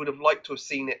think I would have liked to have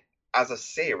seen it as a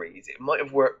series. It might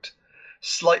have worked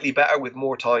slightly better with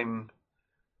more time.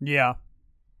 Yeah.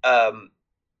 And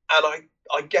I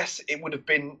guess it would have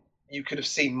been, you could have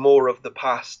seen more of the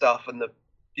past stuff and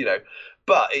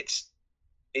but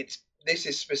this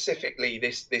is specifically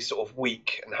this sort of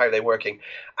week and how they're working,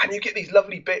 and you get these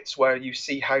lovely bits where you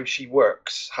see how she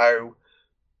works, how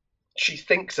she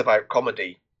thinks about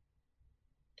comedy,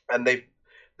 and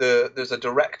there's a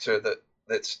director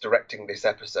that's directing this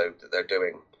episode that they're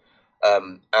doing,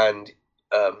 and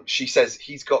she says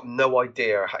he's got no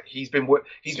idea he's been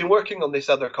working on this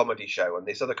other comedy show, and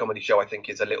this other comedy show I think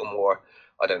is a little more,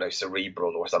 I don't know,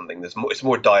 cerebral or something. It's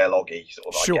more dialogue-y sort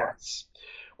of, sure. I guess.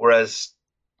 Whereas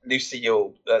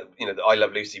Lucille, I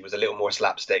Love Lucy was a little more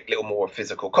slapstick, little more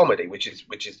physical comedy, which is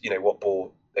what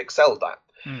Ball excelled at.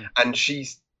 And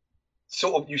she's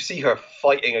sort of, you see her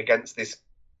fighting against this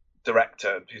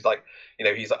director who's like,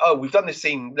 he's like, oh, we've done this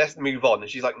scene, let's move on, and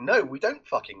she's like, no, we don't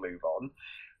fucking move on.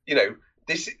 We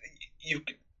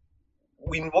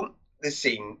want this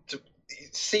scene to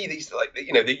see these, like,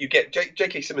 that you get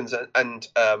J.K. Simmons and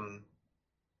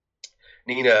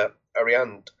Nina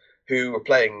Ariand, who are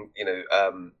playing,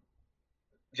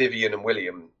 Vivian and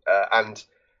William, and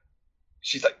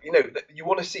she's like, you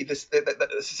want to see this.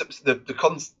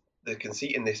 The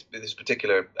conceit in this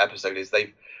particular episode is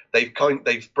they've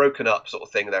broken up, sort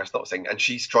of thing. They're not saying, and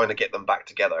she's trying to get them back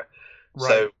together. Right.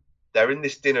 So they're in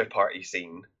this dinner party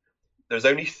scene. There's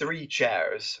only 3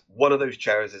 chairs. One of those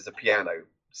chairs is a piano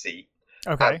seat.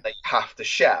 Okay. And they have to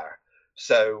share.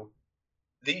 So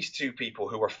these 2 people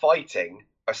who are fighting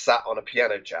are sat on a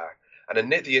piano chair, and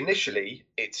initially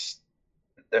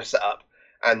they're set up,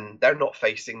 and they're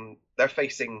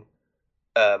facing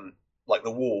like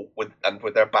the wall with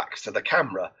their backs to the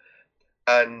camera,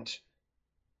 and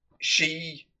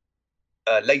she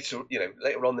later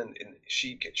on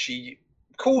she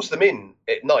calls them in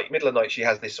at night, middle of the night. She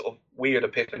has this sort of weird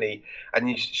epiphany,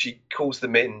 and she calls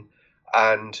them in,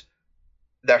 and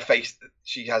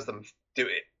she has them do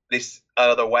it this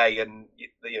other way, and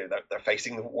they're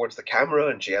facing towards the camera,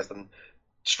 and she has them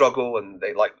struggle, and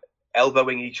they like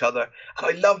elbowing each other, and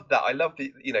I love that. I love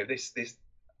the this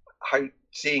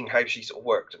seeing how she sort of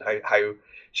worked, and how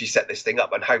she set this thing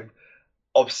up, and how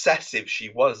obsessive she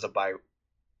was about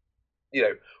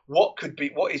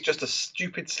what is just a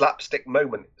stupid slapstick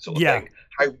moment sort of thing.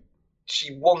 How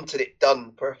she wanted it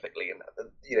done perfectly, and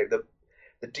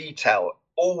the detail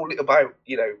all about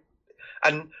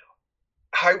and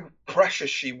how precious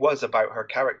she was about her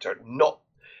character. Not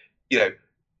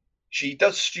she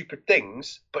does stupid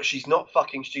things, but she's not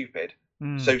fucking stupid.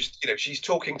 So she's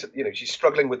talking to she's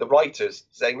struggling with the writers,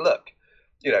 saying, look,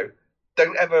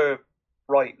 don't ever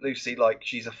write Lucy like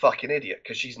she's a fucking idiot,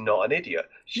 because she's not an idiot.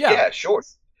 Sure,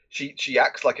 she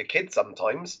acts like a kid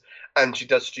sometimes, and she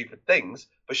does stupid things,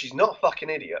 but she's not a fucking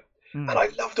idiot. And I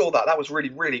loved all that. That was really,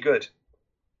 really good.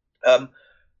 I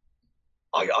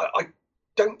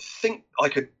don't think I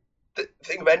could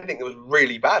think of anything that was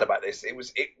really bad about this. It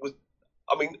was.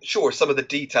 I mean, sure, some of the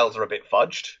details are a bit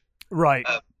fudged. Right.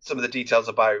 Some of the details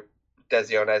about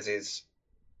Desi Arnaz's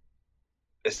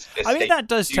I mean, that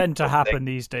does tend to happen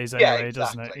these days anyway,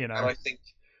 exactly. Doesn't it? You know. And I think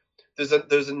there's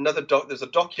a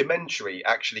documentary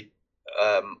actually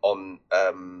on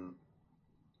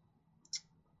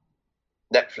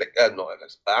Netflix, not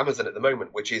Netflix, Amazon at the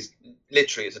moment, which is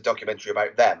literally it's a documentary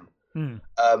about them.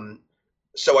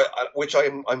 So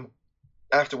I'm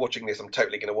after watching this, I'm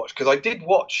totally going to watch, because I did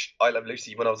watch I Love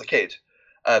Lucy when I was a kid,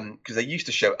 because they used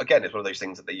to show, again, it's one of those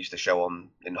things that they used to show on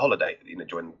in holiday,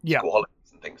 during school holidays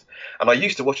and things, and I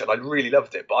used to watch it and I really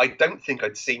loved it, but I don't think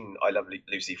I'd seen I Love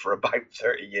Lucy for about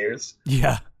 30 years.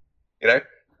 Yeah. And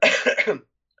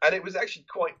it was actually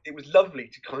it was lovely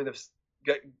to kind of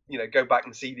go back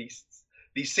and see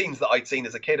these scenes that I'd seen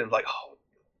as a kid and like, oh,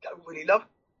 I really love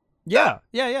that.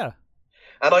 Yeah.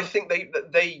 And I think they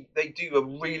do a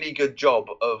really good job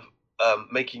of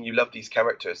making you love these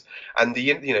characters, and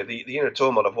the inner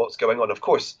turmoil of what's going on. Of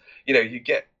course, you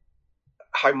get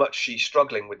how much she's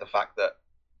struggling with the fact that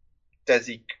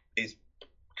Desi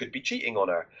could be cheating on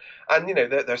her, and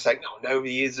they're saying, oh no,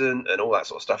 he isn't, and all that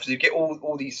sort of stuff. So you get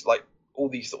all these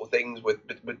sort of things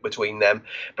between them,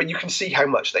 but you can see how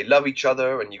much they love each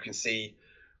other, and you can see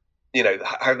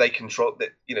how they control that,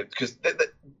 because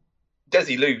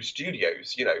Desilu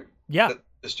Studios,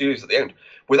 the studios that they owned.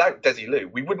 Without Desilu,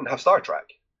 we wouldn't have Star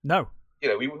Trek. No,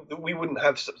 we wouldn't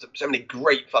have so many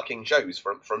great fucking shows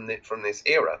from this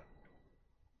era.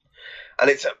 And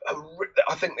it's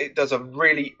I think it does a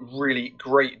really, really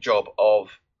great job of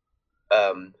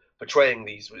portraying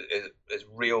these as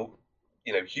real,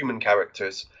 human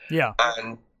characters. Yeah,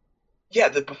 and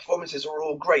the performances are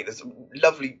all great. There's some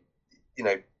lovely,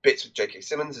 bits with J.K.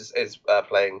 Simmons as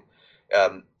playing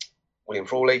William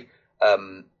Frawley,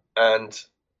 and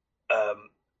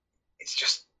it's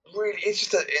just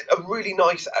a really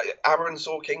nice Aaron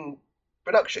Sorkin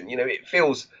production. It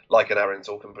feels like an Aaron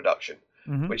Sorkin production,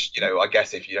 which I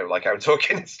guess if you don't like Aaron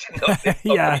Sorkin, it's not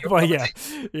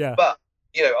yeah. But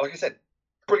like I said,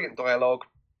 brilliant dialogue,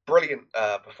 brilliant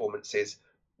performances,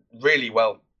 really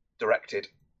well directed.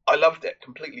 I loved it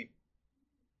completely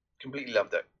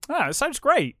loved it. It sounds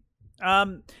great.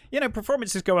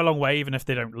 Performances go a long way, even if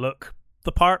they don't look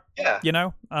the part. Yeah.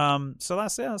 So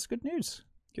that's good news.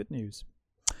 Good news.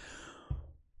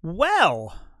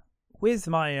 Well, with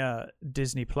my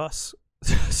Disney Plus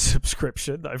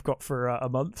subscription that I've got for a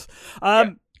month,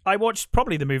 I watched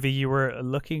probably the movie you were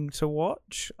looking to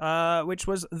watch, which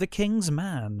was The King's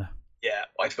Man. Yeah,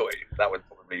 I thought that would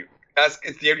probably.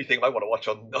 It's the only thing I want to watch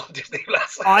on Disney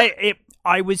Plus.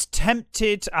 I was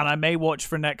tempted, and I may watch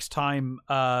for next time,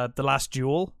 The Last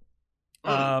Duel.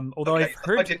 Although I've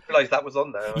heard, I didn't realise that was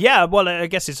on there. Yeah, well, I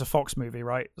guess it's a Fox movie,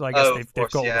 right? So I guess they've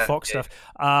got all the Fox stuff.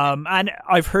 And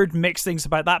I've heard mixed things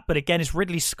about that, but again, it's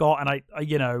Ridley Scott, and I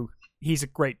he's a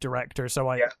great director, so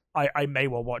I may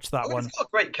well watch that one. It's got a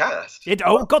great cast.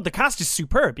 Oh god, the cast is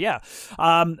superb. Yeah.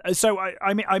 So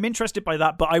I'm interested by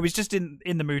that, but I was just in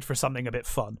the mood for something a bit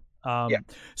fun.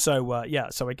 So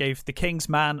I gave The King's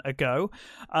Man a go.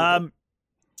 And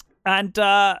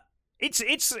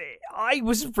it's I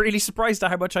was really surprised at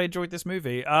how much I enjoyed this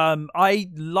movie. I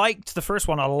liked the first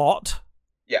one a lot.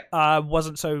 Yeah.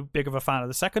 Wasn't so big of a fan of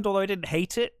the second, although I didn't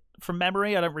hate it from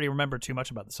memory. I don't really remember too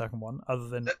much about the second one, other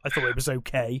than I thought it was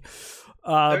okay.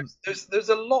 There's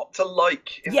a lot to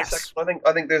like in the second one.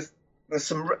 I think there's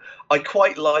some. I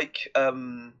quite like.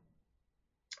 Oh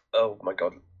my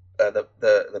god.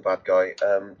 The bad guy,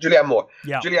 Julianne Moore.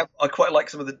 Yeah, Julianne. I quite like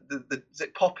some of the. Is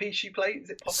it Poppy she plays?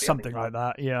 Is it Poppy? Something like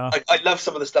that. Yeah. I love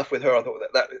some of the stuff with her. I thought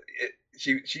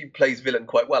she plays villain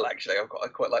quite well. Actually, I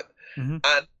quite like.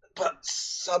 But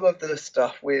some of the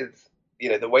stuff with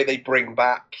the way they bring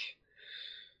back.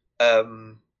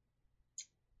 Oh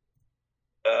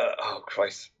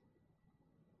Christ.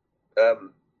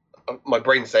 My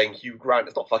brain's saying Hugh Grant.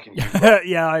 It's not fucking Hugh Grant.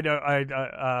 Yeah, I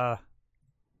know.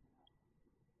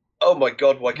 Oh my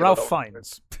god! Why can't Ralph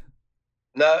Fiennes?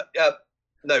 No,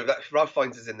 Ralph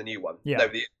Fiennes is in the new one. Yeah.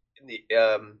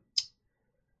 No,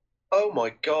 oh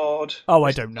my god! Oh,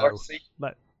 I don't know.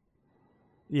 But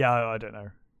yeah, I don't know.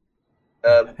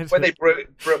 When they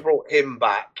brought him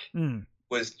back,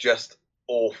 was just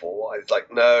awful. I was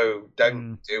like, no,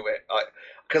 don't do it.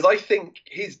 Because I think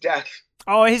his death.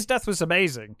 Oh, his death was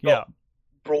amazing. Yeah.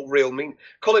 Brought real mean.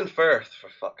 Colin Firth, for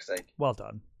fuck's sake. Well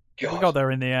done. God. We got there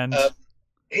in the end.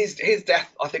 His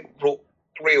death, I think, brought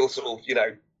real sort of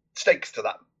stakes to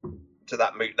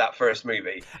that first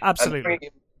movie. Absolutely.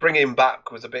 And bringing him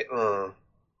back was a bit.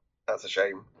 That's a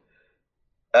shame.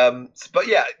 But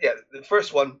yeah, the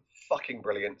first one fucking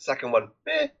brilliant. Second one,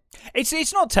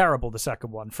 It's not terrible, the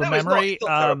second one, from memory. It's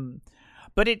not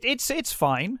but it's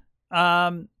fine.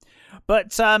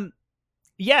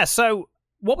 Yeah, so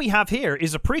what we have here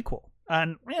is a prequel.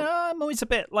 And I'm always a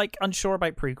bit unsure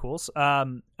about prequels.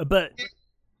 But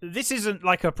this isn't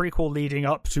like a prequel leading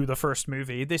up to the first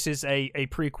movie. This is a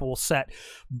prequel set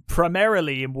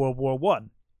primarily in World War One.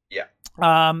 Yeah.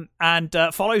 And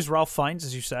follows Ralph Fiennes,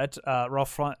 as you said.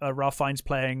 Ralph Fiennes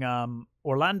playing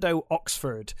Orlando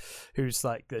Oxford, who's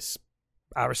like this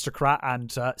aristocrat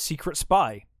and secret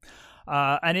spy.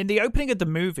 And in the opening of the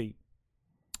movie,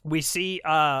 we see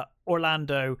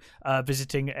Orlando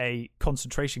visiting a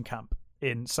concentration camp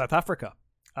in South Africa.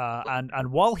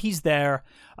 And while he's there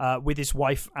with his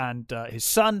wife and his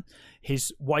son,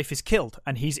 his wife is killed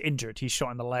and he's injured. He's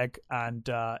shot in the leg and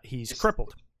he's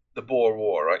crippled. The Boer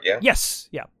War, right? Yeah. Yes,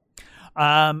 yeah.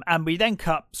 And we then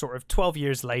cut sort of 12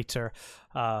 years later.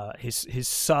 His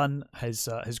son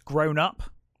has grown up.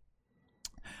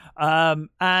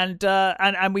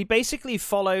 And we basically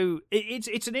follow.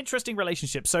 It's an interesting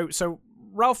relationship. So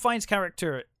Ralph Fiennes'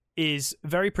 character is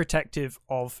very protective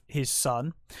of his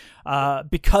son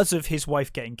because of his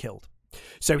wife getting killed.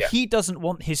 So he doesn't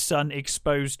want his son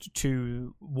exposed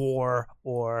to war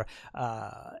or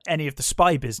any of the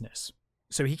spy business.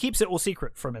 So he keeps it all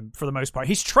secret from him for the most part.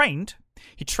 He's trained.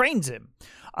 He trains him.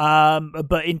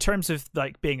 But in terms of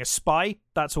like being a spy,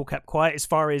 that's all kept quiet. As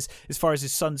far as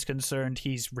his son's concerned,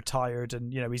 he's retired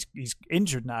and he's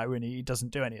injured now and he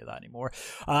doesn't do any of that anymore.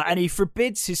 And he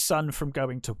forbids his son from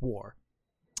going to war.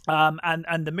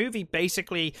 And the movie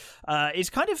basically is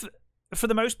kind of, for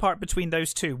the most part, between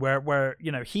those two, where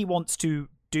he wants to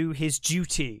do his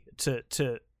duty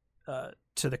to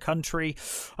the country,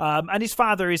 and his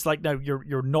father is like, no,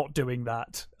 you're not doing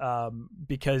that,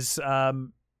 because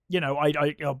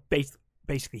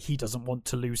basically he doesn't want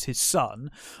to lose his son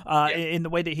in the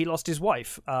way that he lost his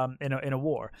wife in a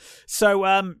war. So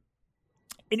an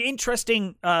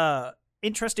interesting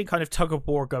kind of tug of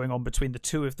war going on between the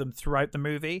two of them throughout the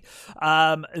movie.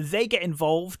 They get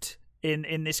involved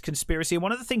in this conspiracy. And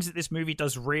one of the things that this movie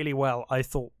does really well, I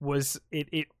thought, was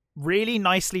it really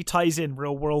nicely ties in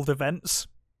real world events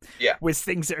with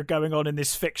things that are going on in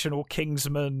this fictional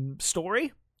Kingsman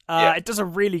story. It does a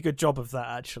really good job of that,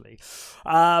 actually.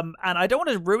 And I don't want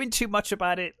to ruin too much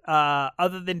about it,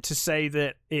 other than to say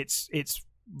that it's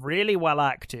really well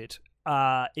acted.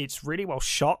 It's really well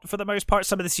shot for the most part.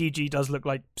 Some of the CG does look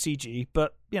like CG,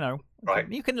 but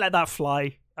you can let that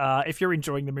fly if you're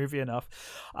enjoying the movie enough.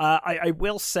 I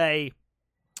will say,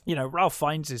 Ralph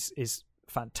Fiennes is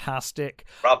fantastic.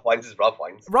 Ralph Fiennes is Ralph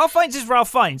Fiennes. Ralph Fiennes is Ralph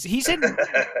Fiennes.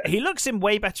 He looks in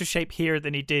way better shape here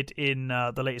than he did in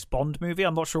the latest Bond movie.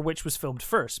 I'm not sure which was filmed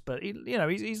first, but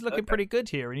he's looking pretty good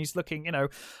here, and he's looking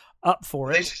up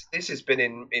for it. This has been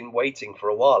in waiting for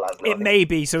a while, hasn't it? It may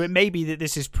be. So it may be that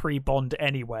this is pre-Bond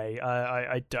anyway.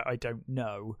 I don't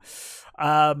know.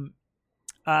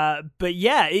 But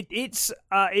yeah, it's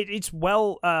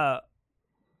well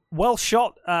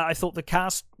shot. I thought the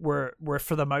cast were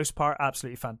for the most part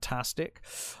absolutely fantastic.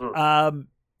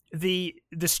 The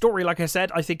story, like I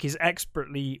said, I think is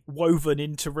expertly woven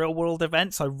into real world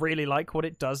events. I really like what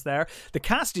it does there. The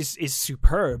cast is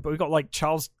superb. We've got like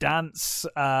Charles Dance.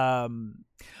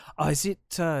 Is it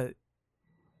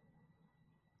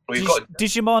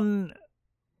Digimon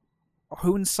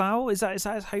Hunsao? Is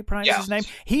that how you pronounce his name?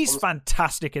 He's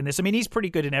fantastic in this. I mean, he's pretty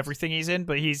good in everything he's in,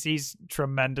 but he's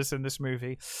tremendous in this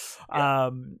movie.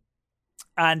 I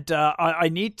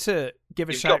need to give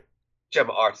a shout.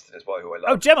 Gemma Arterton as well, who I love.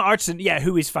 Oh, Gemma Arterton,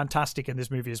 who is fantastic in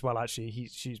this movie as well. Actually,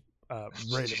 she's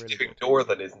really she's really doing good.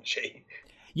 Northern, isn't she?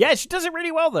 Yeah, she does it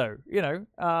really well, though.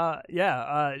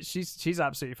 She's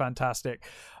absolutely fantastic.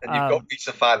 And you've got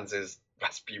Lisa Fans'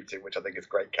 Rasputin, which I think is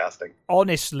great casting.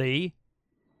 Honestly,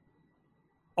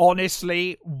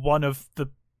 one of the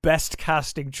best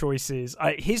casting choices.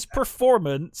 His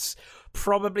performance,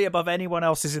 probably above anyone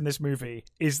else's in this movie,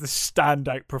 is the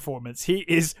standout performance. He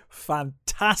is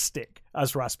fantastic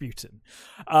as Rasputin.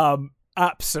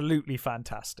 Absolutely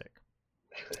fantastic.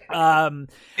 Is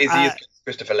he as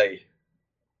Christopher Lee?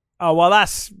 Oh, well,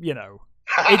 that's,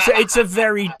 it's a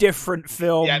very different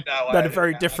film and a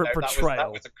very different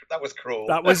portrayal. That was cruel.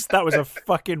 That was a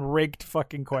fucking rigged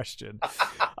fucking question.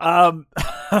 And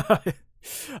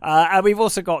we've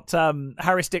also got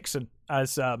Harris Dixon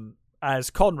as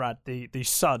Conrad, the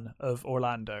son of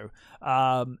Orlando,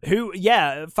 who,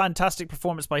 fantastic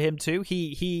performance by him too.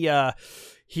 He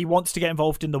wants to get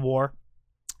involved in the war.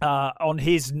 On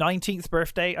his 19th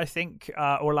birthday, I think,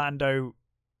 Orlando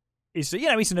is,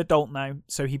 he's an adult now,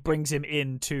 so he brings him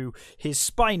into his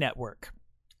spy network,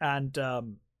 and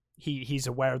he's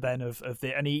aware then of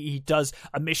the, and he does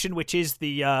a mission which is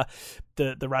the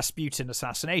Rasputin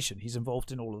assassination. He's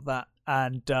involved in all of that,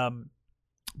 and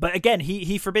but again,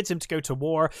 he forbids him to go to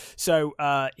war. So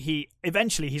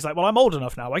he's like, well, I'm old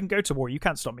enough now. I can go to war. You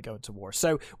can't stop me going to war.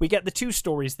 So we get the two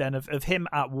stories then of him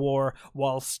at war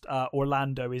whilst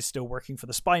Orlando is still working for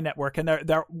the spy network. And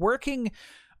they're working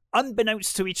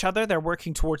unbeknownst to each other. They're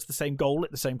working towards the same goal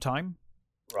at the same time.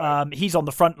 Right. He's on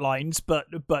the front lines, but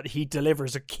he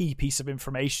delivers a key piece of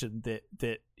information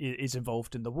that is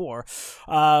involved in the war.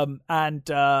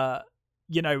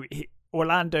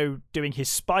 Orlando doing his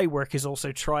spy work is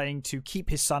also trying to keep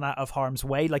his son out of harm's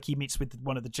way. Like he meets with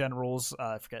one of the generals,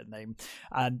 I forget the name,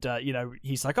 and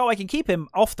he's like, "Oh, I can keep him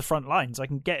off the front lines. I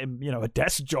can get him, a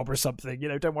desk job or something.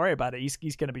 Don't worry about it.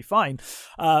 He's going to be fine."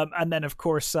 And then, of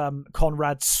course,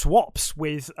 Conrad swaps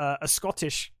with a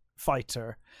Scottish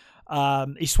fighter.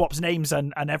 He swaps names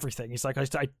and everything. He's like,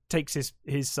 I takes his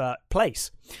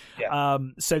place. Yeah.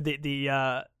 So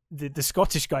the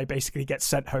Scottish guy basically gets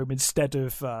sent home instead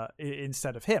of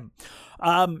him.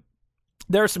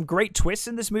 There are some great twists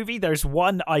in this movie. There's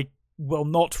one I will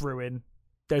not ruin.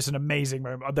 There's an amazing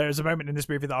moment. There's a moment in this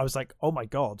movie that I was like, oh my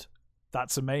God,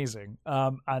 that's amazing.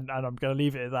 And I'm going to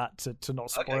leave it at that to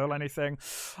not spoil anything.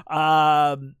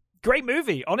 Great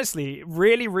movie, honestly.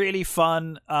 Really, really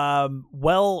fun.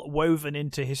 Well woven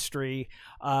into history.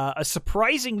 A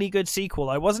surprisingly good sequel.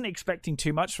 I wasn't expecting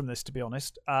too much from this, to be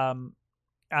honest.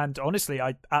 And honestly,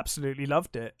 I absolutely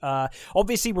loved it.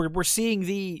 Obviously, we're seeing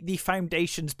the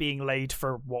foundations being laid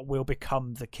for what will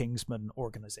become the Kingsman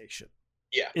organization.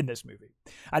 Yeah. In this movie,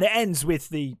 and it ends with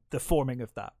the forming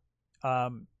of that.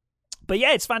 But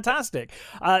yeah, it's fantastic.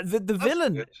 The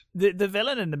villain, the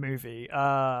villain in the movie.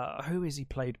 Who is he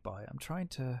played by? I'm trying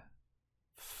to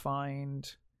find.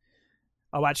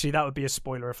 Oh, actually, that would be a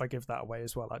spoiler if I give that away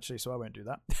as well, actually, so I won't do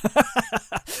that.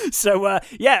 So, a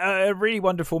really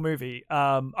wonderful movie.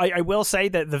 I will say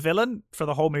that the villain for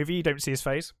the whole movie, you don't see his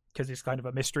face because it's kind of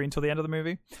a mystery until the end of the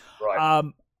movie. Right.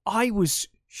 I was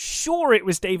sure it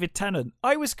was David Tennant.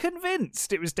 I was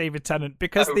convinced it was David Tennant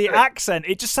because the accent,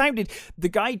 it just sounded, the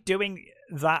guy doing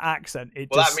that accent,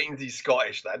 that means he's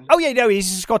Scottish then. Oh yeah, no, he's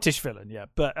a Scottish villain, yeah.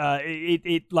 But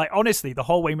it like honestly, the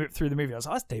whole way through the movie, I was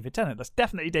like, that's David Tennant. That's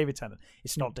definitely David Tennant.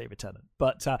 It's not David Tennant,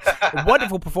 but a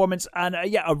wonderful performance and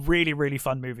a really, really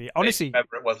fun movie. Honestly,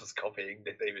 whoever it was copying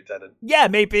David Tennant. Yeah,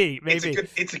 maybe.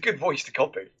 It's a good voice to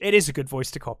copy. It is a good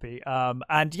voice to copy.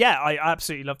 And yeah, I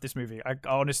absolutely love this movie. I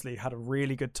honestly had a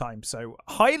really good time. So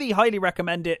highly, highly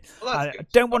recommend it. Well, I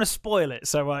don't want to spoil it,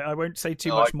 so I won't say too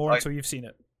much more until you've seen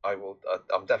it. I will.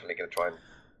 I'm definitely going to try and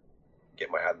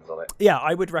get my hands on it. Yeah,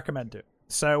 I would recommend it.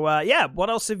 So, what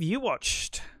else have you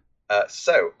watched?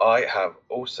 So I have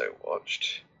also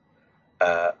watched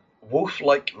Wolf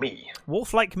Like Me.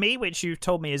 Wolf Like Me, which you've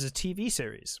told me is a TV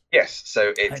series. Yes,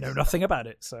 so I know nothing about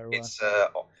it. So it's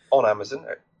on Amazon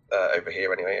over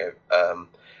here anyway,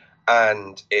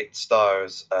 and it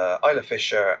stars Isla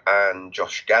Fisher and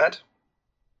Josh Gad.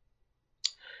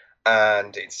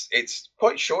 And it's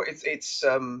quite short. It's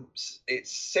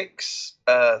 6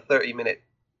 30-minute,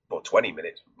 or 20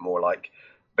 minutes more like,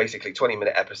 basically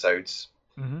 20-minute episodes.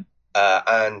 Mm-hmm.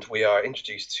 And we are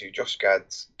introduced to Josh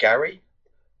Gad's Gary,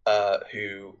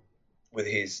 who, with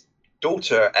his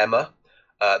daughter Emma,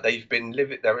 they've been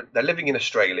they're living in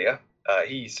Australia.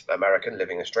 He's American,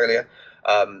 living in Australia,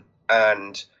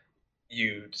 and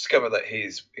you discover that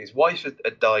his wife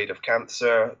had died of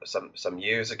cancer some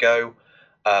years ago.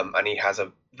 And he has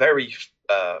a very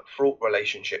fraught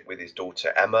relationship with his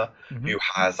daughter Emma, mm-hmm. who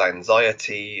has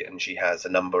anxiety, and she has a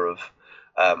number of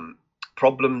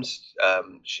problems.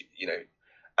 And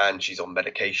she's on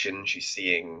medication. She's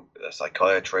seeing a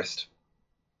psychiatrist,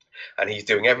 and he's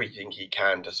doing everything he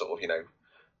can to sort of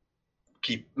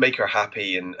make her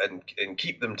happy and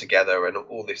keep them together and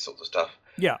all this sort of stuff.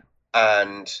 Yeah.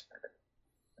 And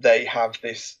they have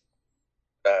this.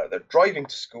 They're driving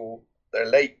to school. They're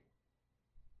late.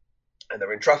 And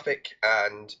they're in traffic,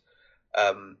 and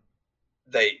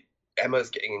Emma's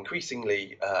getting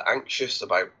increasingly anxious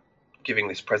about giving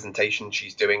this presentation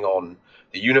she's doing on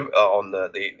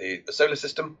the solar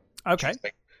system. Okay.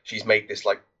 She's made this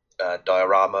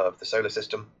diorama of the solar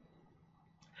system,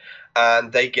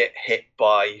 and they get hit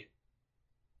by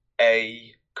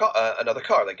another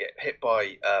car. They get hit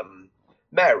by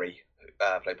Mary,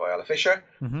 played by Isla Fisher,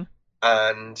 mm-hmm.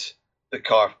 and the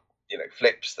car,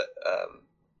 flips that.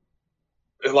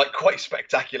 Quite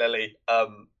spectacularly.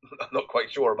 I'm not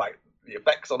quite sure about the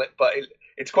effects on it, but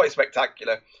it's quite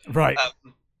spectacular. Right.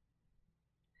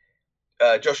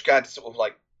 Josh Gad sort of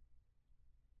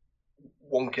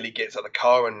wonkily gets out of the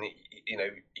car, and you know,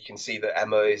 you can see that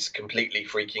Emma is completely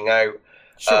freaking out.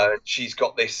 Sure. She's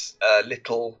got this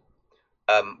little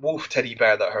wolf teddy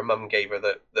bear that her mum gave her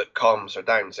that calms her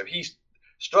down. So he's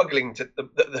struggling to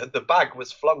the bag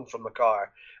was flung from the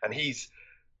car, and he's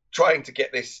trying to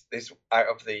get this out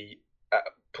of the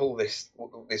pull this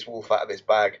wolf out of this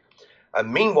bag.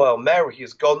 And meanwhile, Mary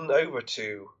has gone over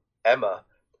to Emma,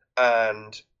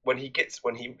 and when he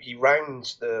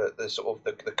rounds the sort of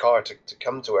the car to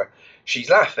come to her, she's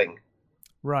laughing,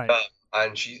 right?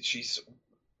 And she's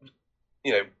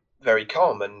you know, very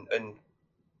calm, and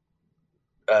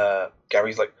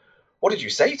Gary's like, "What did you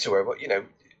say to her? What, you know,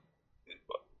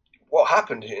 what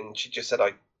happened?" And she just said,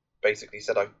 "I basically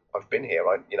said I've been here.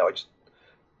 I just,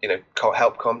 you know, can't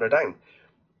help calm her down."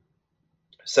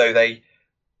 So they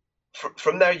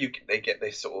from there they get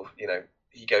this sort of, you know,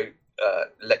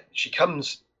 she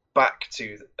comes back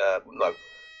to no,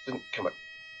 didn't come up.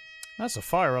 That's a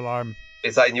fire alarm.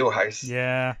 Is that in your house?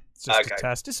 Yeah, it's just a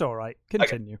test. It's all right.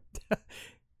 Continue. Okay.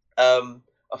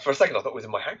 For a second, I thought it was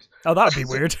in my house. Oh, that'd be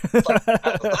weird.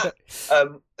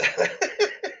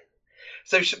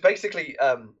 So basically,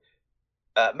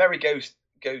 Mary goes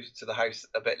to the house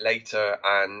a bit later,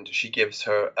 and she gives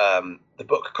her the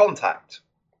book Contact.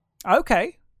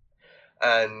 Okay.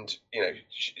 And you know,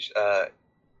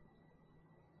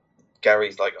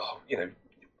 Gary's like, "Oh, you know,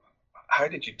 how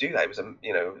did you do that? It was,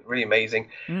 you know, really amazing."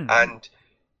 And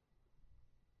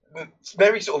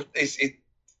Mary sort of is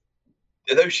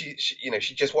although she you know,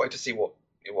 she just wanted to see what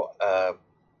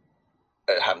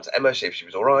happened to Emma, see if she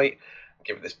was all right,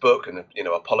 give her this book, and, you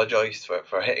know, apologise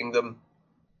for hitting them.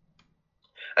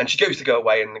 And she goes to go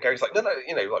away, and Gary's like, no,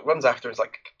 you know, like runs after her, and is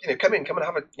like, you know, come and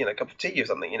have a, you know, cup of tea or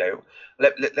something, you know,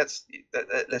 let's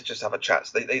just have a chat.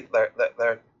 So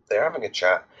they're having a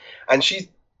chat, and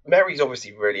Mary's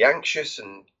obviously really anxious,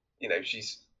 and, you know, she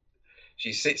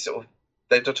sits sort of,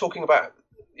 they're talking about,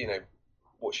 you know,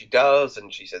 what she does,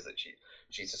 and she says that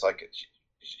she's a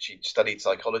she studied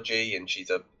psychology, and she's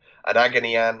an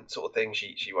agony aunt sort of thing.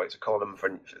 She writes a column for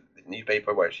the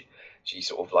newspaper where she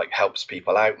sort of like helps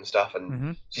people out and stuff,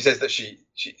 and she says that she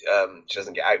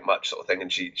doesn't get out much sort of thing,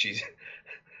 and she's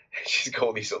got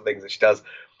all these sort of things that she does,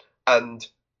 and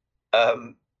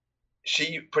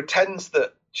she pretends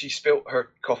that she spilt her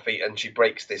coffee and she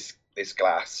breaks this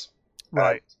glass.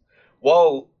 Right. And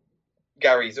while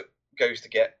Gary goes to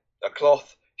get a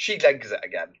cloth, she legs it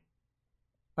again.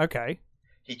 Okay.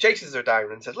 He chases her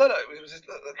down and says, "Look,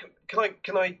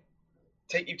 can I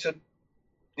take you to,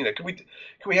 you know, can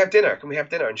we have dinner? Can we have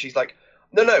dinner?" And she's like,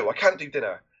 "No, I can't do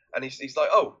dinner." And he's like,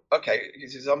 "Oh, okay." He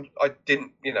says, "I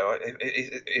didn't, you know,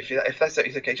 if that's the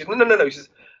case." She says, No.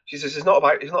 She says, "It's not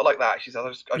like that." She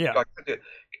says,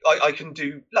 I can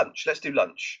do lunch. Let's do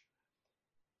lunch."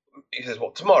 He says,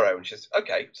 "What, tomorrow?" And she says,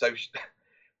 "Okay." So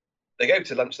they go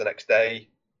to lunch the next day.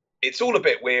 It's all a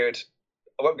bit weird.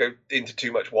 I won't go into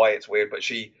too much why it's weird, but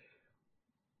I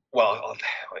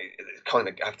kind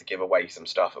of have to give away some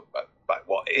stuff about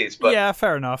what it is. But yeah,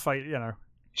 fair enough.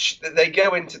 They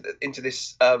go into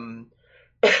this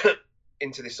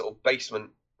into this sort of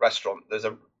basement restaurant. There's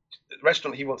a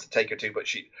restaurant he wants to take her to, but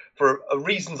for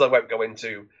reasons I won't go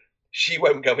into, she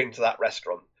won't go into that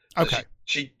restaurant. So okay.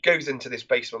 She goes into this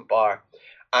basement bar,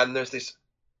 and there's this.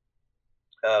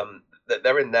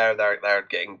 They're in there. They're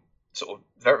getting sort of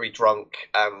very drunk,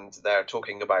 and they're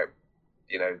talking about,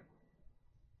 you know,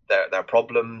 their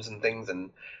problems and things,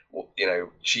 and, you know,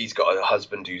 she's got a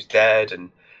husband who's dead,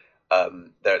 and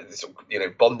they're, you know,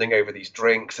 bonding over these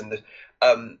drinks, and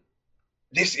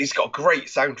this has got a great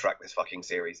soundtrack, this fucking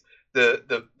series.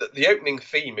 The opening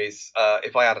theme is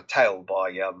 "If I Had a Tail"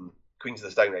 by Queens of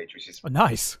the Stone Age, which is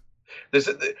nice.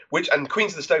 And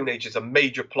Queens of the Stone Age is a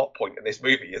major plot point in this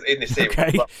movie, in this series.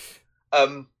 Okay.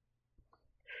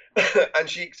 And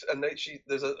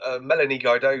there's a Melanie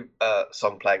Gardot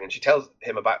song playing, and she tells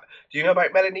him about. Do you know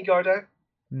about Melanie Gardot?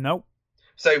 Nope.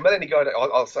 So Melanie Gardot,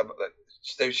 I'll say that.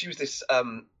 So she was this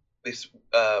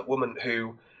woman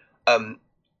who,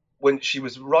 when she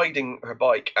was riding her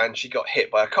bike, and she got hit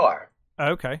by a car.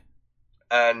 Okay.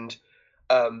 And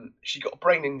she got a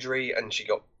brain injury, and she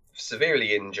got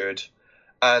severely injured.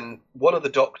 And one of the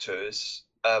doctors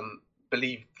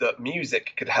believed that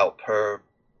music could help her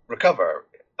recover.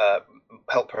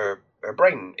 Help her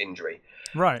brain injury.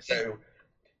 Right. So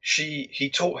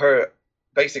he taught her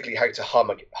basically how to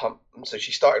hum. So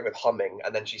she started with humming,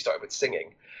 and then she started with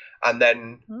singing, and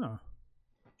then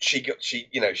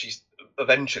she's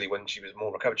eventually, when she was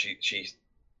more recovered, she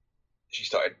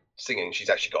started singing. She's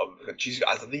got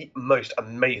the most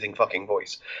amazing fucking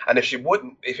voice. And if it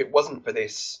wasn't for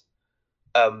this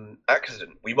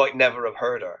accident, we might never have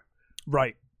heard her.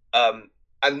 Right.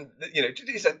 and you know,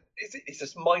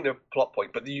 it's a minor plot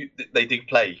point, but they do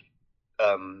play.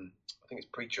 I think it's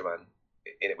Preacher Man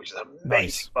in it, which is an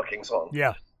amazing fucking song.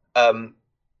 Yeah.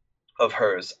 Of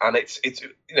hers, and it's you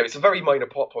know, it's a very minor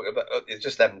plot point. It's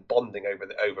just them bonding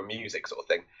over music sort of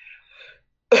thing.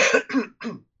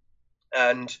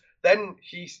 And then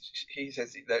he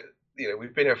says that, you know,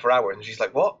 we've been here for hours, and she's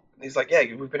like, what? And he's like, yeah,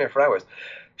 we've been here for hours.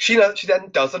 She then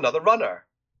does another runner,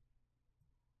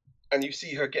 and you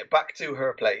see her get back to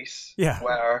her place,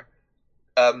 where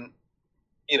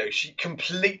you know, she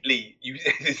completely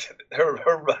the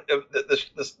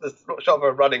shot of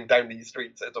her running down these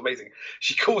streets. It's amazing.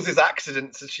 She causes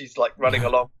accidents as she's like running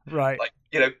along. Right. Like,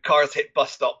 you know, cars hit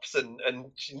bus stops, and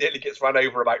she nearly gets run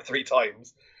over about 3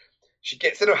 times. She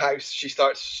gets in her house. She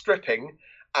starts stripping,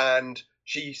 and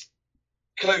she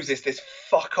closes this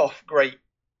fuck off great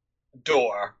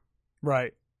door.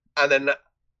 Right. And then,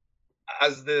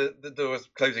 as the door's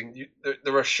closing,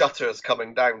 there are shutters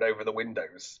coming down over the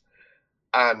windows.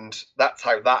 And that's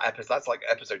how that episode. That's like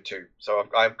episode 2. So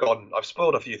I've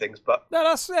spoiled a few things, but no,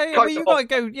 that's you got to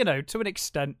go. You know, to an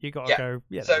extent, you got to go.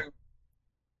 You know. So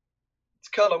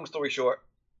to cut a long story short,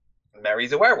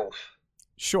 Mary's a werewolf.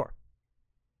 Sure.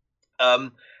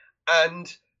 And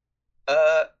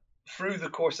through the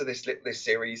course of this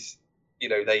series, you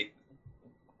know,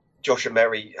 Josh and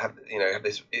Mary have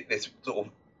this sort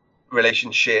of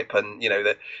relationship, and you know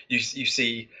that you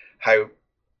see how.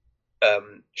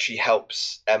 She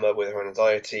helps Emma with her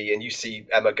anxiety, and you see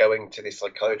Emma going to this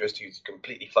psychiatrist who's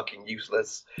completely fucking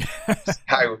useless.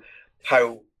 Again,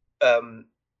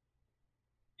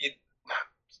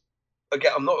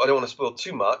 I don't want to spoil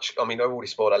too much. I mean, I've already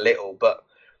spoiled a little, but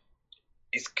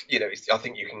it's, you know, I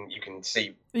think you can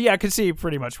see. Yeah, I can see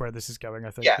pretty much where this is going.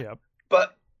 I think. Yeah.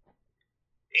 But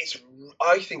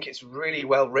I think it's really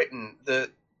well written.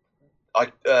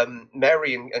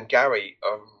 Mary and Gary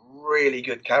are really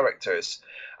good characters,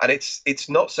 and it's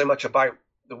not so much about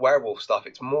the werewolf stuff.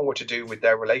 It's more to do with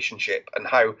their relationship and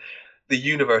how the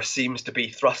universe seems to be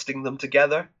thrusting them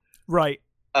together. Right.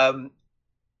 And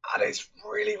it's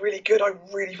really, really good. I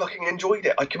really fucking enjoyed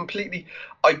it.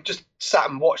 I just sat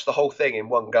and watched the whole thing in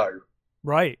one go.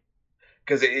 Right.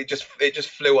 Because it just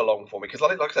flew along for me. Because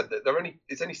like I said,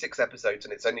 it's only 6 episodes,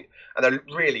 and they're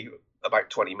really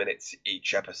about 20 minutes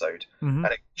each episode, and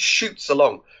it shoots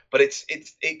along. But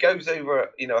it goes over,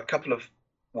 you know,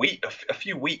 a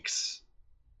few weeks,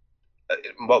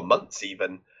 well, months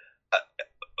even,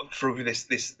 through this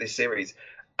series.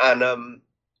 And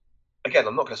again,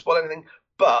 I'm not going to spoil anything,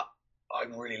 but I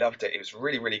really loved it. It was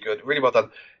really, really good, really well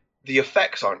done. The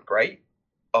effects aren't great,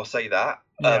 I'll say that.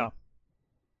 Yeah.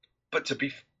 But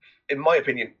in my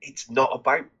opinion, it's not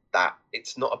about that.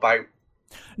 It's not about.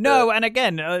 No, and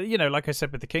again, you know, like I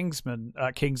said with the Kingsman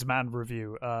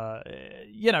review,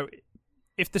 you know,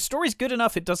 if the story's good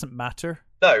enough, it doesn't matter.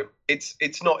 No,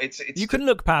 it's not. It's you can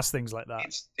look past things like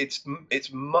that.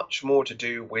 It's much more to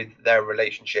do with their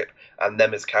relationship and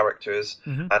them as characters,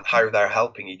 and how they're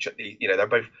helping each other. You know,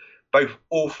 they're both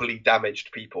awfully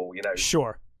damaged people. You know,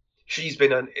 sure. She's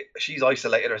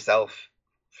isolated herself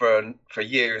for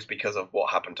years because of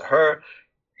what happened to her.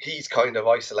 He's kind of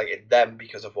isolated them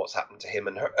because of what's happened to him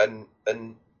and her and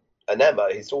Emma,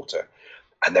 his daughter,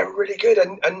 and they're really good.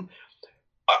 And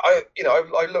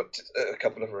I looked at a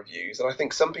couple of reviews, and I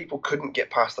think some people couldn't get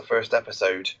past the first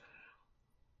episode,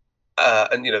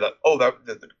 and you know that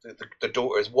the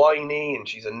daughter is whiny and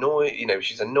she's annoying. You know,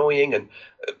 she's annoying, and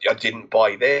I didn't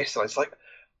buy this, and it's like,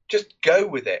 just go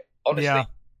with it, honestly. Yeah.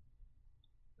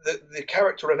 The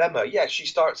character of Emma, she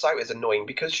starts out as annoying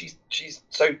because she's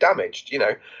so damaged, you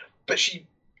know, but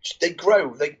they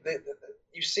grow. They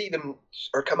you see them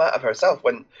or come out of herself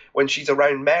when she's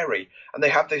around Mary, and they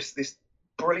have this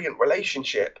brilliant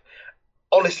relationship.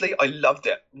 Honestly, I loved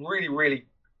it. Really, really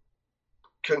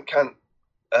can't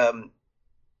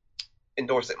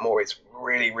endorse it more. It's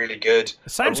really, really good.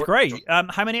 It sounds great.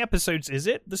 How many episodes is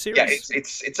it? The series? Yeah,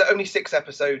 it's only 6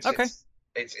 episodes. Okay.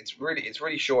 It's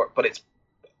really short, but it's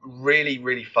really,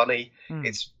 really funny.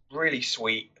 It's really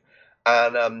sweet,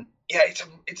 and it's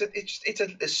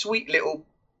a sweet little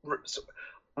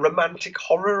romantic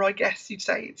horror, I guess you'd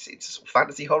say. It's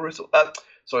fantasy horror.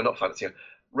 Sorry, not fantasy.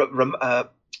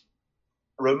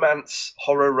 Romance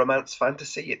horror, romance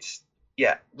fantasy. It's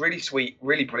really sweet,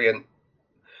 really brilliant.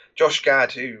 Josh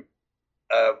Gad, who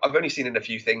I've only seen in a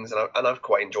few things, and I've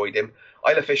quite enjoyed him.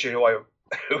 Isla Fisher, who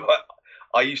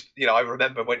I used, you know, I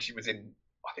remember when she was in,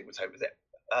 I think it was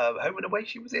Home and Away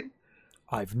she was in?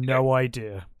 I've no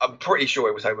idea. I'm pretty sure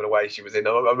it was Home and Away she was in.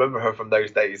 I remember her from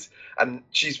those days, and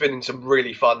she's been in some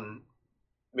really fun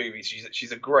movies.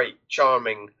 She's a great,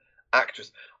 charming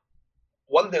actress.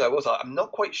 one thing I will say, I'm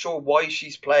not quite sure why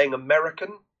she's playing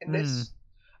American in this.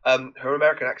 Her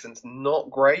American accent's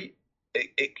not great.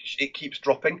 It keeps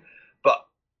dropping, but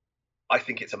I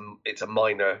think it's a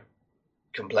minor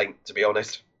complaint, to be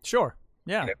honest. Sure.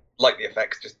 Yeah. Like the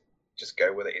effects, just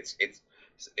go with it.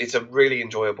 It's a really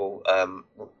enjoyable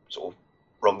sort of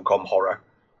rom-com horror.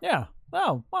 Yeah.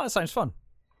 Oh, well, that sounds fun.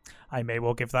 I may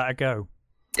well give that a go.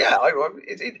 Yeah,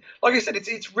 like I said,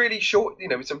 it's really short.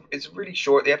 It's really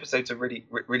short. The episodes are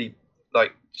really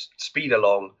like speed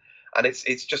along, and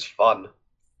it's just fun.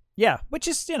 Yeah, which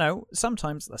is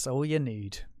sometimes that's all you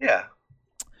need. Yeah.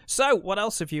 So, what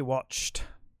else have you watched?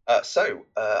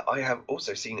 I have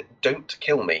also seen Don't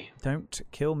Kill Me. Don't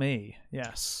Kill Me,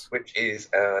 yes. Which is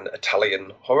an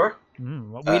Italian horror.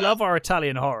 Well, we love our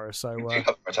Italian horror, so we do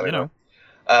love Italian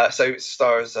horror. So it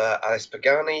stars Alice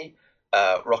Pagani,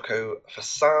 Rocco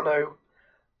Fasano,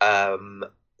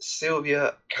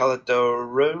 Silvia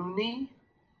Calderoni.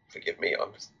 Forgive me,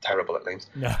 I'm terrible at names.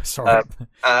 No, sorry.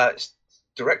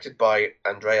 Directed by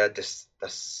Andrea De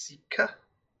Sica.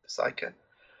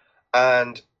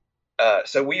 And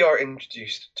so we are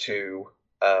introduced to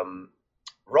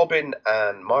Robin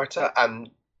and Marta, and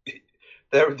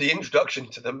the introduction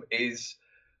to them is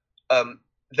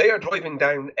they are driving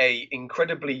down a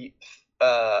incredibly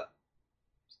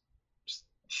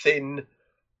thin,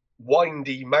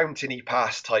 windy, mountainy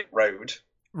pass type road.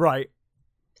 Right.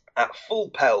 At full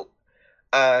pelt,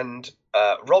 and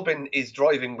Robin is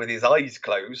driving with his eyes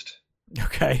closed.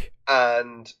 Okay.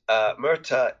 And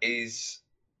Myrta is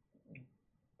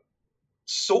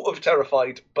sort of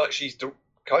terrified, but she's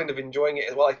kind of enjoying it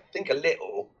as well. I think a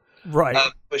little. Right.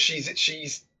 But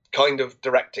she's kind of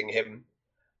directing him,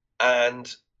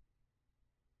 and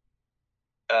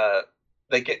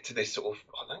they get to this sort of,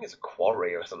 I think it's a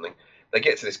quarry or something. They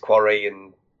get to this quarry,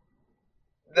 and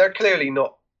they're clearly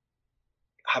not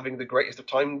having the greatest of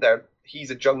time. He's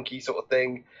a junkie sort of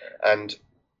thing, and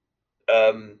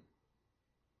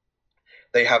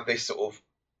they have this sort of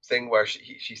thing where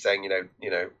she's saying, I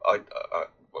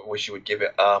wish you would give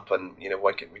it up, and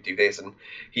why can't we do this? And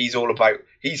he's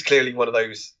clearly one of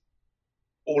those,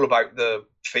 all about the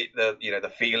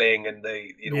feeling and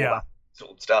the all that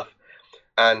sort of stuff.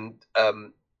 And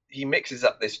he mixes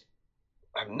up this,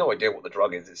 I have no idea what the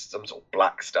drug is. It's some sort of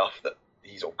black stuff that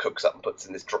he sort of cooks up and puts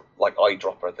in this like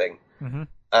eyedropper thing. Mm-hmm.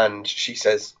 And she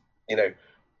says,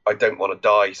 I don't want to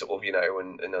die, sort of,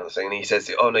 and another thing. And he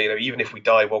says, oh no, even if we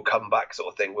die, we'll come back,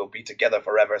 sort of thing. We'll be together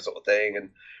forever, sort of thing. And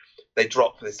they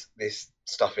drop this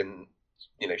stuff in,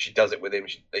 she does it with him.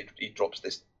 He drops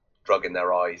this drug in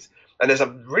their eyes, and there's a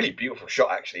really beautiful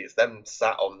shot. Actually, it's them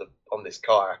sat on this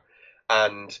car,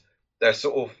 and they're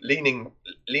sort of leaning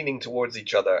towards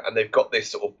each other, and they've got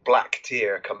this sort of black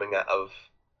tear coming out of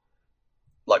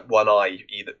like one eye,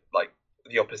 either like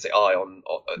the opposite eye on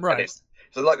right. And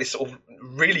so like this sort of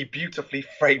really beautifully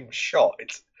framed shot.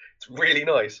 It's really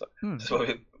nice. So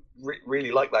I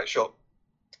really like that shot.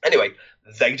 Anyway,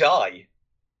 they die.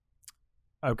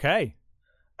 Okay.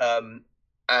 And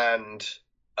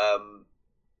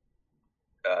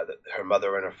her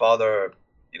mother and her father,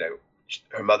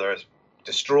 her mother is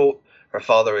distraught. Her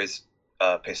father is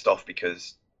pissed off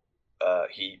because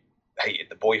he hated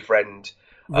the boyfriend.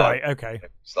 Right. Okay.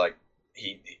 It's like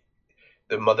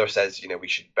the mother says, we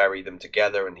should bury them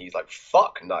together, and he's like,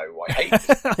 "Fuck no, I hate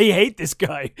this. I hate this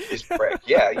guy. This prick."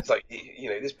 Yeah, he's like,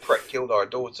 this prick killed our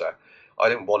daughter. I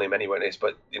didn't want him anywhere in this,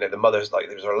 but the mother's like,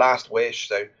 it was her last wish,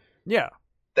 so yeah,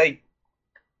 they,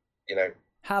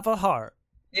 have a heart.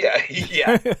 Yeah,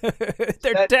 yeah,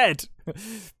 they're dead.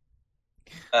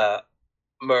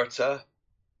 Myrta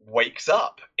wakes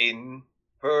up in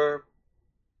her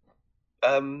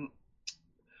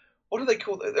what do they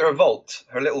call it? Her vault.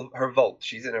 Her vault.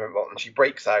 She's in her vault, and she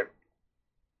breaks out.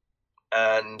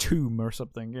 And tomb or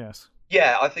something. Yes.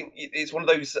 Yeah, I think it's one of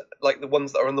those like the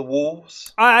ones that are on the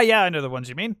walls. Yeah, I know the ones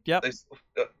you mean. Yep.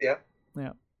 Yeah.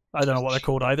 Yeah. I don't know what they're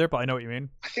called either, but I know what you mean.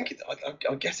 I think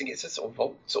I'm guessing it's a sort of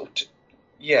vault,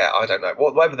 yeah, I don't know.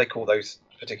 Whatever they call those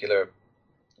particular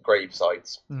grave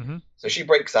sites. Mm-hmm. So she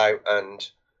breaks out, and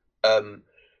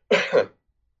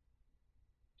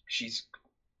she's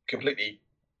completely,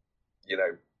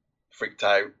 freaked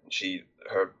out. The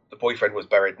boyfriend was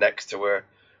buried next to her,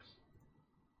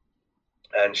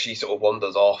 and she sort of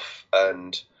wanders off,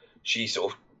 and she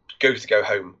sort of goes to go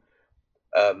home.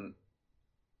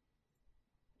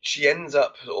 She ends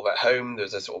up sort of at home.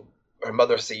 There's a sort of, her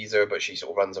mother sees her, but she sort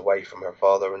of runs away from her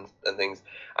father and things.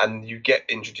 And you get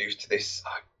introduced to this,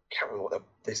 I can't remember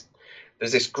there's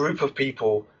this group of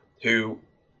people who,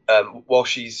 while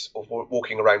she's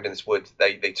walking around in this wood,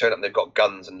 they turn up and they've got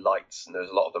guns and lights, and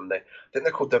there's a lot of them. I think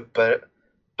they're called the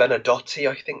Benedotti,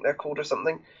 I think they're called, or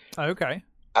something. Okay.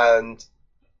 And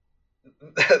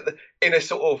in a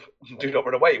sort of do not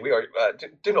run away, we are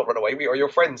do not run away, we are your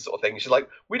friends sort of thing. She's like,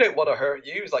 we don't want to hurt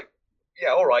you. He's like, yeah,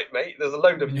 all right, mate. There's a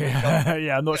load of you.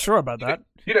 Yeah, I'm not sure about that.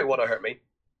 You don't want to hurt me.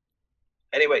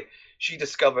 Anyway, she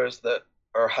discovers that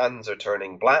her hands are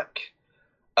turning black.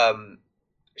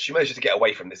 She manages to get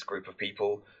away from this group of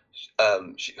people.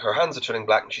 Her hands are turning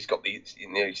black, and she's got these.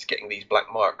 She's getting these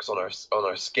black marks on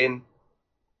her skin.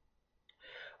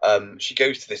 She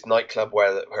goes to this nightclub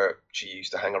where she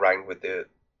used to hang around with her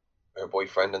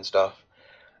boyfriend and stuff,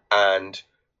 and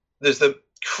there's the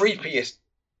creepiest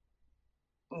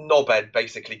knobhead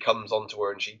basically comes onto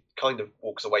her, and she kind of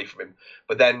walks away from him.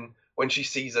 But then when she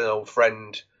sees an old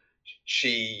friend,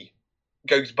 she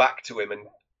goes back to him and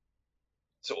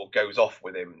sort of goes off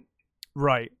with him.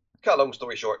 Right. Cut a long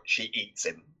story short, she eats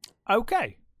him.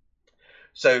 Okay.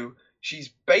 So she's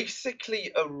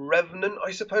basically a revenant,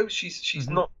 I suppose. She's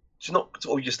not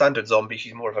sort of your standard zombie.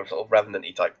 She's more of a sort of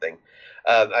revenant-y type thing.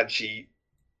 And she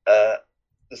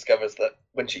discovers that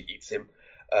when she eats him,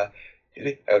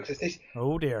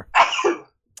 oh dear.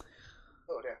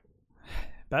 Oh dear.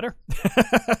 Better.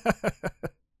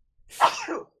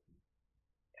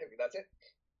 Maybe that's it.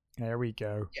 There we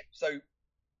go. Yeah. So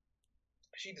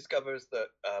she discovers that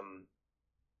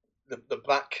the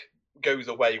black goes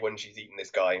away when she's eaten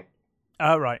this guy.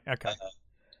 Oh right. Okay.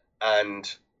 And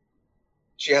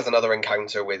she has another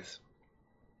encounter with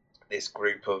this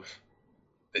group of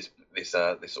this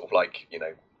sort of like,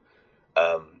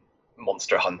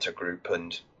 monster hunter group,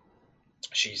 and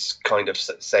she's kind of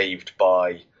saved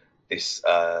by this.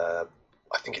 I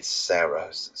think it's Sarah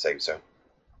saves her.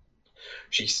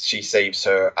 She saves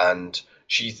her, and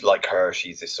she's like her.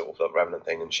 She's this sort of revenant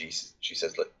thing, and she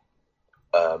says, "Look,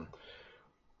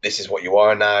 this is what you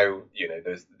are now.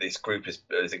 This group has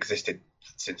existed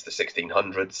since the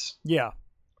 1600s. Yeah,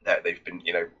 that they've been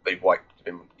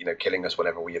killing us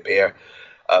whenever we appear.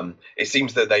 It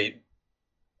seems that they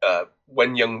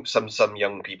when some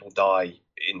young people die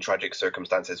in tragic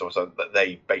circumstances or so, that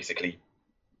they basically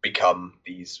become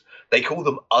these. They call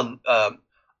them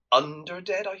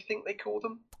underdead, I think they call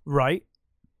them. Right.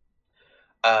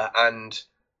 And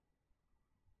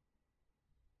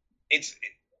it's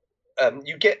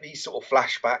you get these sort of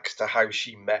flashbacks to how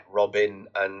she met Robin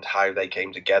and how they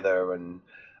came together, and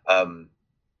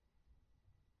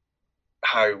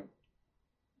how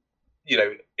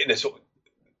in a sort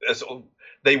of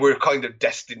they were kind of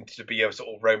destined to be a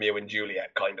sort of Romeo and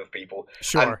Juliet kind of people.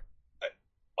 Sure.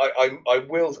 And I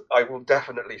will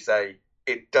definitely say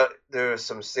there are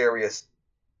some serious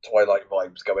Twilight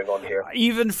vibes going on here.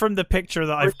 Even from the picture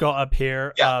that I've got up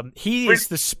here, yeah, he is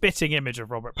the spitting image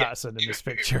of Robert Pattinson in this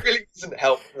picture. It really doesn't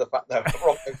help the fact that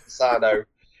Rocco Fasano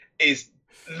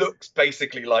looks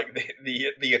basically like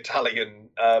the Italian.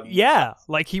 Yeah,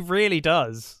 like he really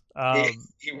does.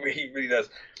 He really does.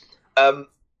 And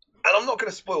I'm not going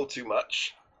to spoil too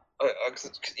much, but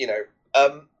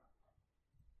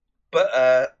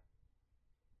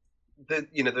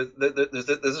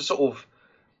there's a sort of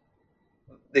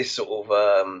this sort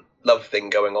of love thing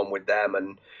going on with them,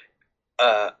 and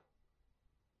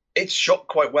it's shot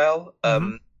quite well.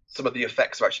 Some of the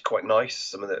effects are actually quite nice.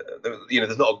 Some of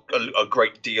there's not a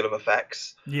great deal of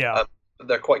effects. Yeah,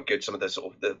 they're quite good. Some of the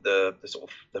sort of the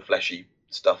fleshy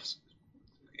stuff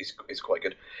is quite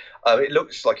good. It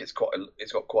looks like it's got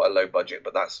quite a low budget,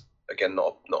 but that's again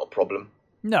not a problem.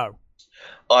 No,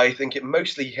 I think it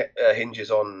mostly hinges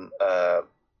on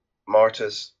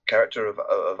Marta's character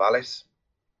of Alice.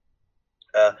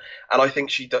 And I think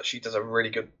she does a really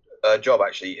good job,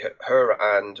 actually. Her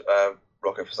and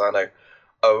Rocco Fasano,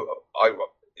 I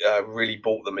really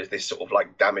bought them as this sort of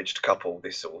like damaged couple,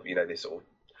 this sort of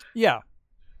yeah,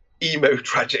 emo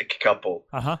tragic couple,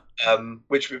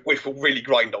 which will really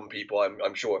grind on people,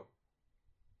 I'm sure.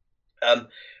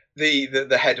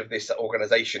 The head of this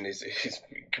organization is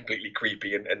completely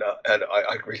creepy, and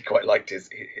I really quite liked his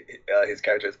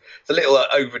characters. It's a little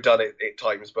overdone at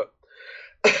times, but.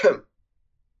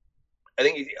 I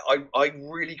think I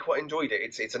really quite enjoyed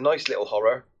it. It's a nice little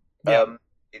horror. Yeah.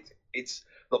 It's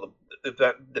not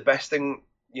the best thing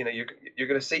you're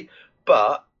going to see,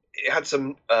 but it had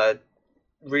some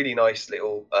really nice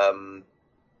little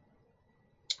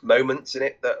moments in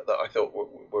it that I thought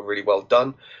were really well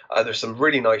done. There's some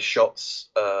really nice shots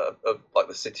of like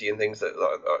the city and things that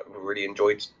I really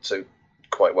enjoyed. So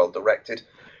quite well directed.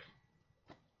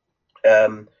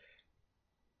 I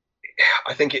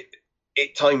think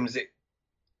at times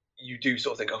you do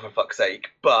sort of think, oh, for fuck's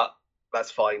sake, but that's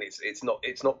fine. It's not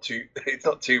too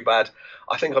bad.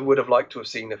 I think I would have liked to have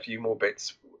seen a few more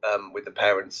bits with the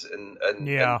parents and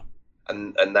yeah.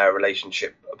 and their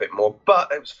relationship a bit more,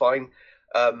 but it was fine.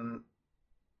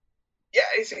 Yeah,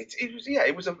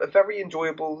 it was a very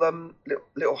enjoyable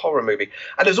little horror movie,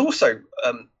 and there's also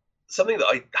something that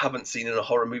I haven't seen in a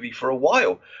horror movie for a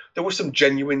while. There were some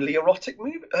genuinely erotic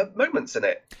moments in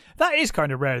it. That is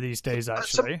kind of rare these days,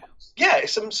 actually.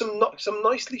 Some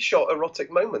nicely shot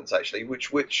erotic moments, actually,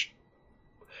 which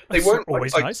they That's weren't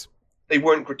always nice. They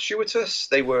weren't gratuitous.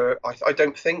 They were, I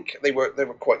don't think they were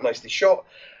quite nicely shot.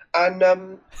 And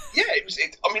I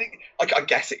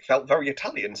guess it felt very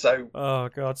Italian. So, oh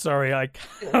god, sorry,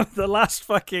 the last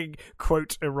fucking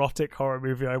quote erotic horror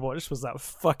movie I watched was that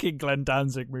fucking Glenn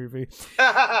Danzig movie.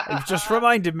 It just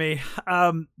reminded me.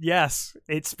 Yes,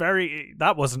 it's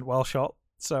that wasn't well shot.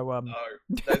 So no,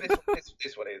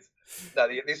 this one is. No,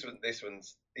 this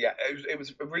one's it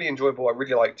was really enjoyable. I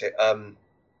really liked it.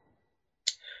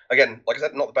 Again, like I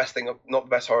said, not the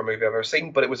best horror movie I've ever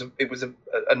seen, but it was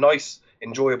a nice,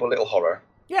 enjoyable little horror.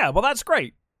 Yeah, well, that's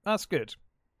great. That's good.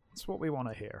 That's what we want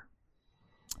to hear.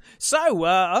 So,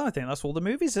 I think that's all the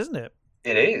movies, isn't it?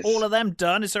 It is. All of them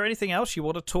done. Is there anything else you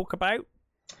want to talk about?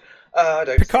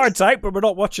 Picard's out, but we're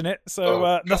not watching it,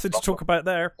 so nothing to talk about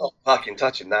there. Not fucking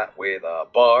touching that with a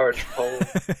barge pole.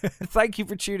 Thank you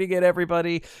for tuning in,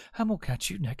 everybody, and we'll catch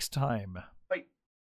you next time.